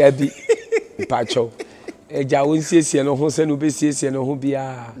concrete na bi pacho eja won siesie no ho se no be siesie no ho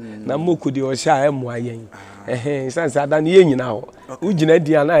bia na moku de o sha emu ayen sanse adane ye nyina ho ugina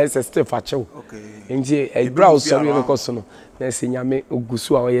dia na ese step achew nje ebra usori no koso no na se nyame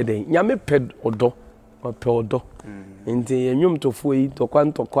ogusu a oye den nyame ped odo nje enwum tofo yi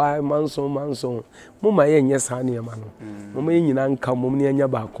tokwa manso muma ye nye sa ne ma no muma ye nyina nka mum ne anya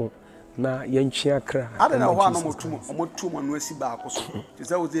baako na yentwe akra adena ho ano motum no asi baako so ti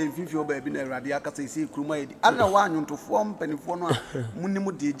se wo ze fifi oba bi na awrade akasa isi kuruma yedi adena ho anwontofo mpanifo no a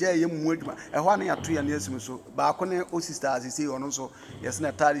munnim de gya ye mu adwuma ho ano ya to ya na asim so baako ne o sisters isi ono so yesi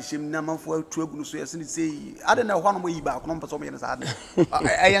na tari shim na manfo atu agunu so yesi ne sei adena ho ano mo yi baako no mpaso mo ye na sa adena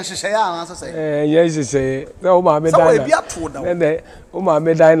ayen hyehyɛ ya na so yen hyehyɛ na o ma me dai na bi ato da ne o ma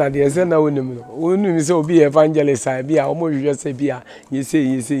me dai na de se na wonim no wonim se obi evangelist a bi a o mo hwehwɛ se bi a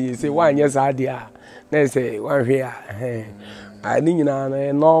yesi wanye sadia na say wan hwe a ni nyina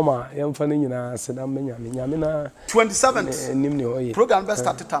na normal yemfa ni nyina sedam nyame na 27th nim ne oye program be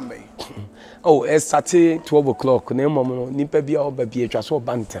start time oh it started 12 o'clock na mom no nipa bia oba bia twa so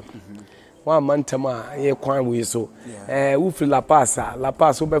bantem wa mantem a ye kwan we so wo fi la pass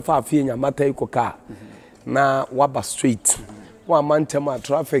wo be fa afie nyamata ikoka na waba straight wa mantem a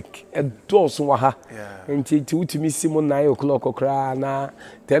traffic e doors wa ha nti utimi simo 9 o'clock okra na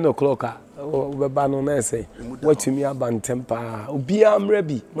 10 o'clock we ba no na say watimi abantem pa obi amra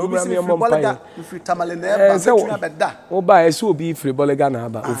bi obra mi amompa if tamale na ba betuna beda o ba ese obi free bolega na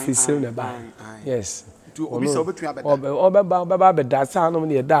ba official na ba yes obi se obetuna beda ba beda sa no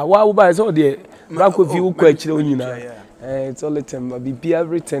ne da wa wo ba ese o de bra ko fi wo kwa akire onyina it's all the time be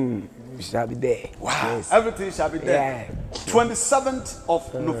everything shall be there. Wow. Yes. Everything shall be there. Yeah. 27th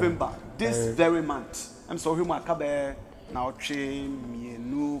of November, this very month. I'm sorry, my cabe now train me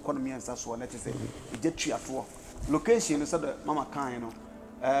new economy and so on. Let us say, get 3 or 4 location. So the mama can, you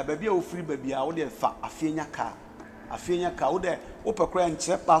know, baby, oh free baby, I would have a fienya car. A fienya car, would there, upper crank,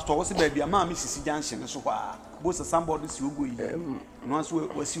 check pastor, was a baby, a mammy, Sissy Junction, so far. Both somebody you go in. Once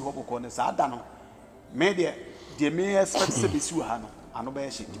we see Hobo corners, I don't know. Media, the may expect to be Suhano.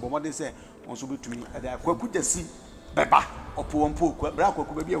 Anobeshi but they say on so between there kwaku jasi beba opompo bra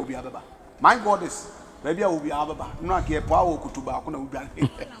kwaku baby obi abeba my god is baby obi abeba no ake po awo kutuba ko na obi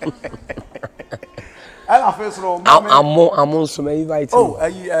ela face no amo so me invite oh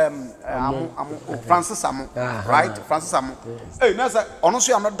amo Francis amo right Francis amo eh na say ono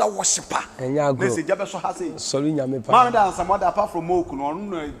so another worshiper na say jabe so ha say sorry nyame pa man da some other apart from moku no ono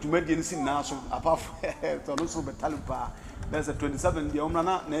na dwumadi ni sin na so apart from ono so betal pa. There's a 27 the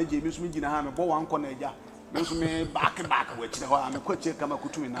omrana na eje mi so mi gina ha me bo wan ko na eja mi so me back we chire ho am ko che kama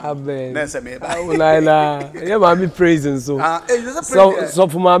kutumi na na se me ba na ye ma mi praise so so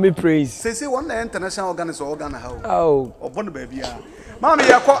for ma mi praise say one international organizer organ how oh obon ba bia ma me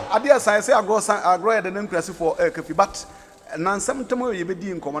ye ko ade asai say agro ye de nkrasi for kafi but na nsam temo ye be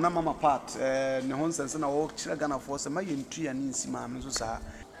di nkomo na mama part ne ho nsense na wo chire Ghana for se ma ye ntu ya ni nsima am so sa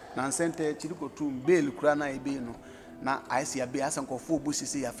na nsente chiri ko tum bail kura na ebe no na aisi abi asankofo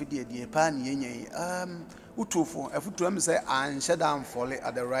obusisi ya fidie die pa ne yenyen utufo afutu am say anhyeda am fall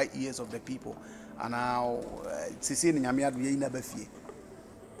at the right ears of the people and now Cecilia Nyamia do ye never fear.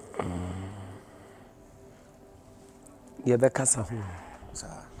 Yebekasa ho.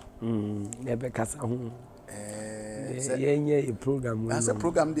 Sir. Yebekasa ho. A program. That's a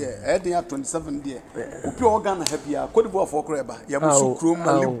program there. Heading at 27 there. Upi organ happy. Could be for creba. Yabusu krum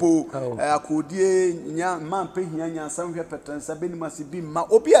malipo. Akudie nya man pe nya sanhwe petan sabeni masibi ma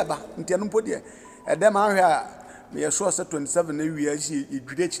obi aba ntianumpo there. Edem ahwe me sure say 27 na wi aji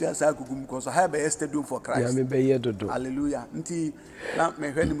idwire chira asa kugum because I have a stadium for Christ. Ya me be yedodo. Hallelujah. Nti na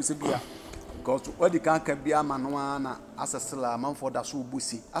me hwe ni musebia. Because what the can't be a man na asasela man for that so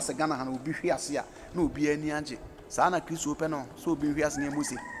busi. As a Ghana will be here, no be any ange. Sana Chris open on so be here as near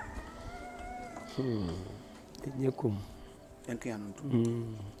Musi. Yakum. Okay.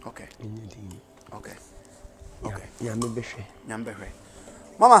 Okay. Okay. Yambehe.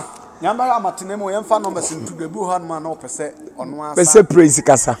 Mama, Yamba Martinemo, Yamfa numbers into the Buhan man or per se on one. Pese praise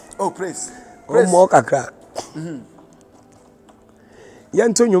Casa. Oh, praise. Oh, more crack.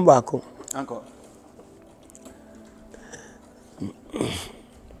 Yanto Yumbako. Uncle.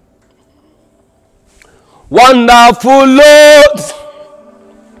 Wonderful Lord,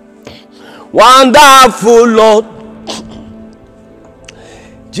 wonderful Lord,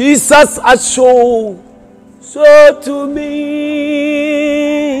 Jesus has shown so to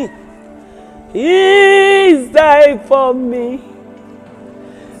me. He died for me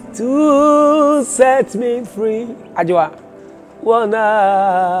to set me free. Ajwa.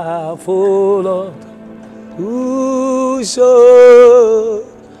 Wonderful Lord, who showed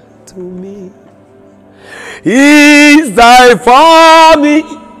to me. He died for me.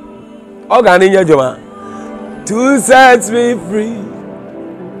 Organinya Joma to set me free.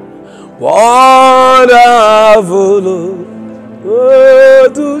 Wonderful Lord, oh,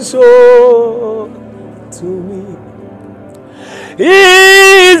 to show to me.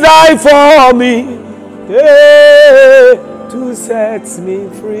 He died for me. Hey, to set me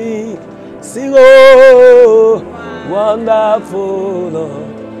free. Sing, oh, wonderful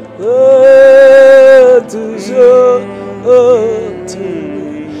Lord, oh, to show to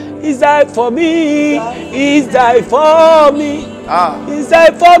me. He's died for me. He's died for me. He's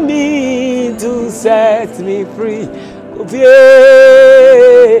died for me to set me free.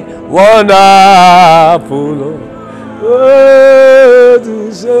 Wonderful Lord, oh,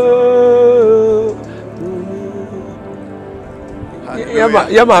 to show.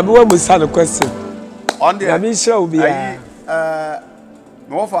 Yama, we want to question. On the Amisha will be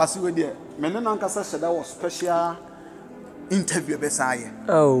no for us with you. Menankasa said that was special interview beside.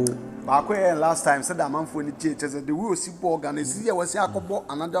 Oh, back last time said that man for the churches the will see organize here was Agyapong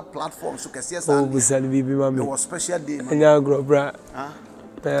another platform so can see us. oh, we shall be it was special day. And now grow bra.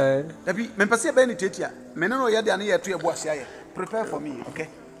 Me pese be ni tetia. Me no ye de na ye to e bo asia ye. Prepare for me, okay?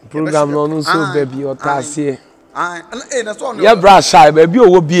 Program no so baby o tasie. Na so no. Ya bra shy baby o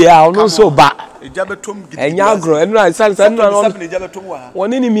wo bia o no so ba. Eja betom gidi. Enya agro enu na san no. Eja betom wa ha.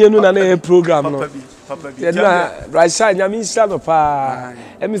 Woni ni mienu na na program no. Papa bi. Enu na bra shy nya mi sha no pa.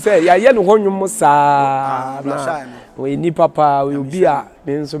 Emi say ya ye no honwum sa na. We ni papa we obi a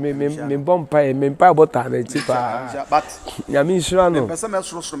me so me bompa bota na chi pa. But nya mi sha no. Pese me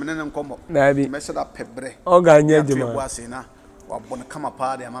soro me ne nkomo. Na bi. Me se da pebre. O ga nya djuma. Wa bon kama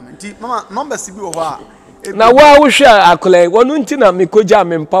pa de mama. Nti mama numbers bi wo ho a na wa wo hwe akole wonu nti na mekoja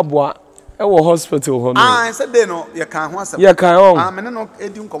me mpaboa e wo hospital ho no say dey no ye kan ho asem ye kan on me no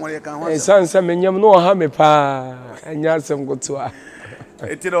edi nkomo ye kan ho asem sanse menyam no ha me pa enya asem gotoa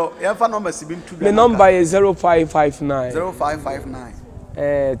etiro ye fa numbers bi ntu me number is 0559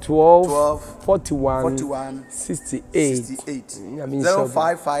 12 41 68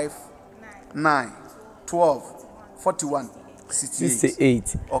 0559 12 41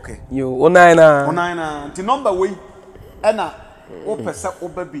 68. Okay. You onaina. The number we ena o pesa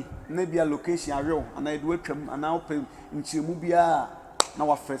obabi na bia location arew ana edu atwam ana opem nchiemu bia na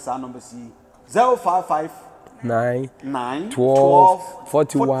wa first number si 055 9 12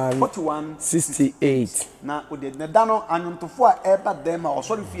 41 68. Na ode na dano anyuntofo a eba dem a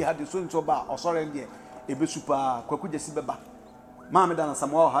osori fi ha de so nso ba osori ndie ebe super kwaku jesi beba ma Diana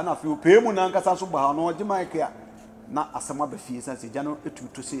Asamoah ha na fi opemu na nkasa so ba ha no oje mic a na Asamoah ba fie sanse gya no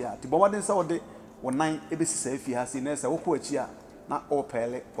etutu se ya ti bomaden se wode wonan ebesisa fie ha se na se wokọ achi a na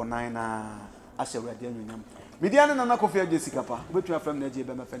opele wonan na ahyewrade anwunyam Diana na Kofi Jessica pa obetu afam na je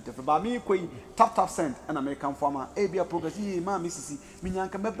be ma fente ba mi koi tap send na American farmer e bia progressive ma misisi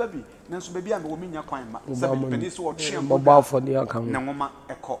minyanka meba bi nanso ba bia me wo minya kwan ma se be so wo twem mobile for the account na ngoma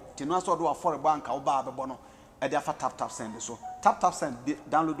ekọ ti no aso do afore banka wo ba bebo no ɛde afa tap send so tap send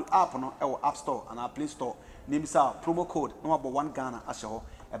download the app no ɛwɔ app store and play store name sa promo code no about 1 Ghana ahyɛ hɔ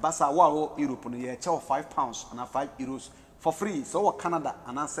ɛba sa wo Europe no yɛ kyɛw £5 and €5 for free so wɔ Canada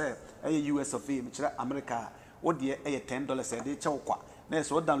and I say ɛyɛ US of A mekyerɛ America wo deɛ ɛyɛ $10 ɛde kyɛw kwa na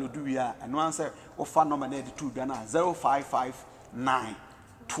so download wi a ɛno ansɛ wo fa number na ɛde to dwa na 0559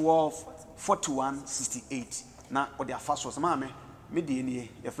 12 41 68 na wo de afa so sama me de nie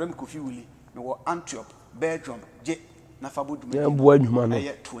yɛ frɛ me Kofi Willie me wɔ Antwerp Belgium je na fa bodum ya bo adwuma no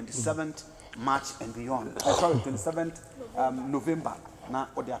 27th March and beyond sorry 27th November na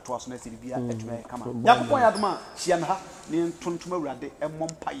wo de ato aso na sɛ bia atuma kama yakopon yadoma hia me ha ne tontom awurade emmom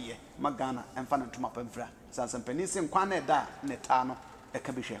paye magana emfa na ntoma pamfra sansempani se nkwa na ɛda ne taa no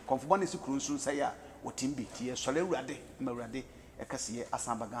ɛka behwɛ konfobɔ ne sikuru nso sɛ ya wotimbi tie sɔre awurade ma awurade ɛkasiye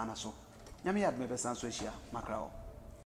asamba Ghana so nyame yadoma bɛsan so ahia makrao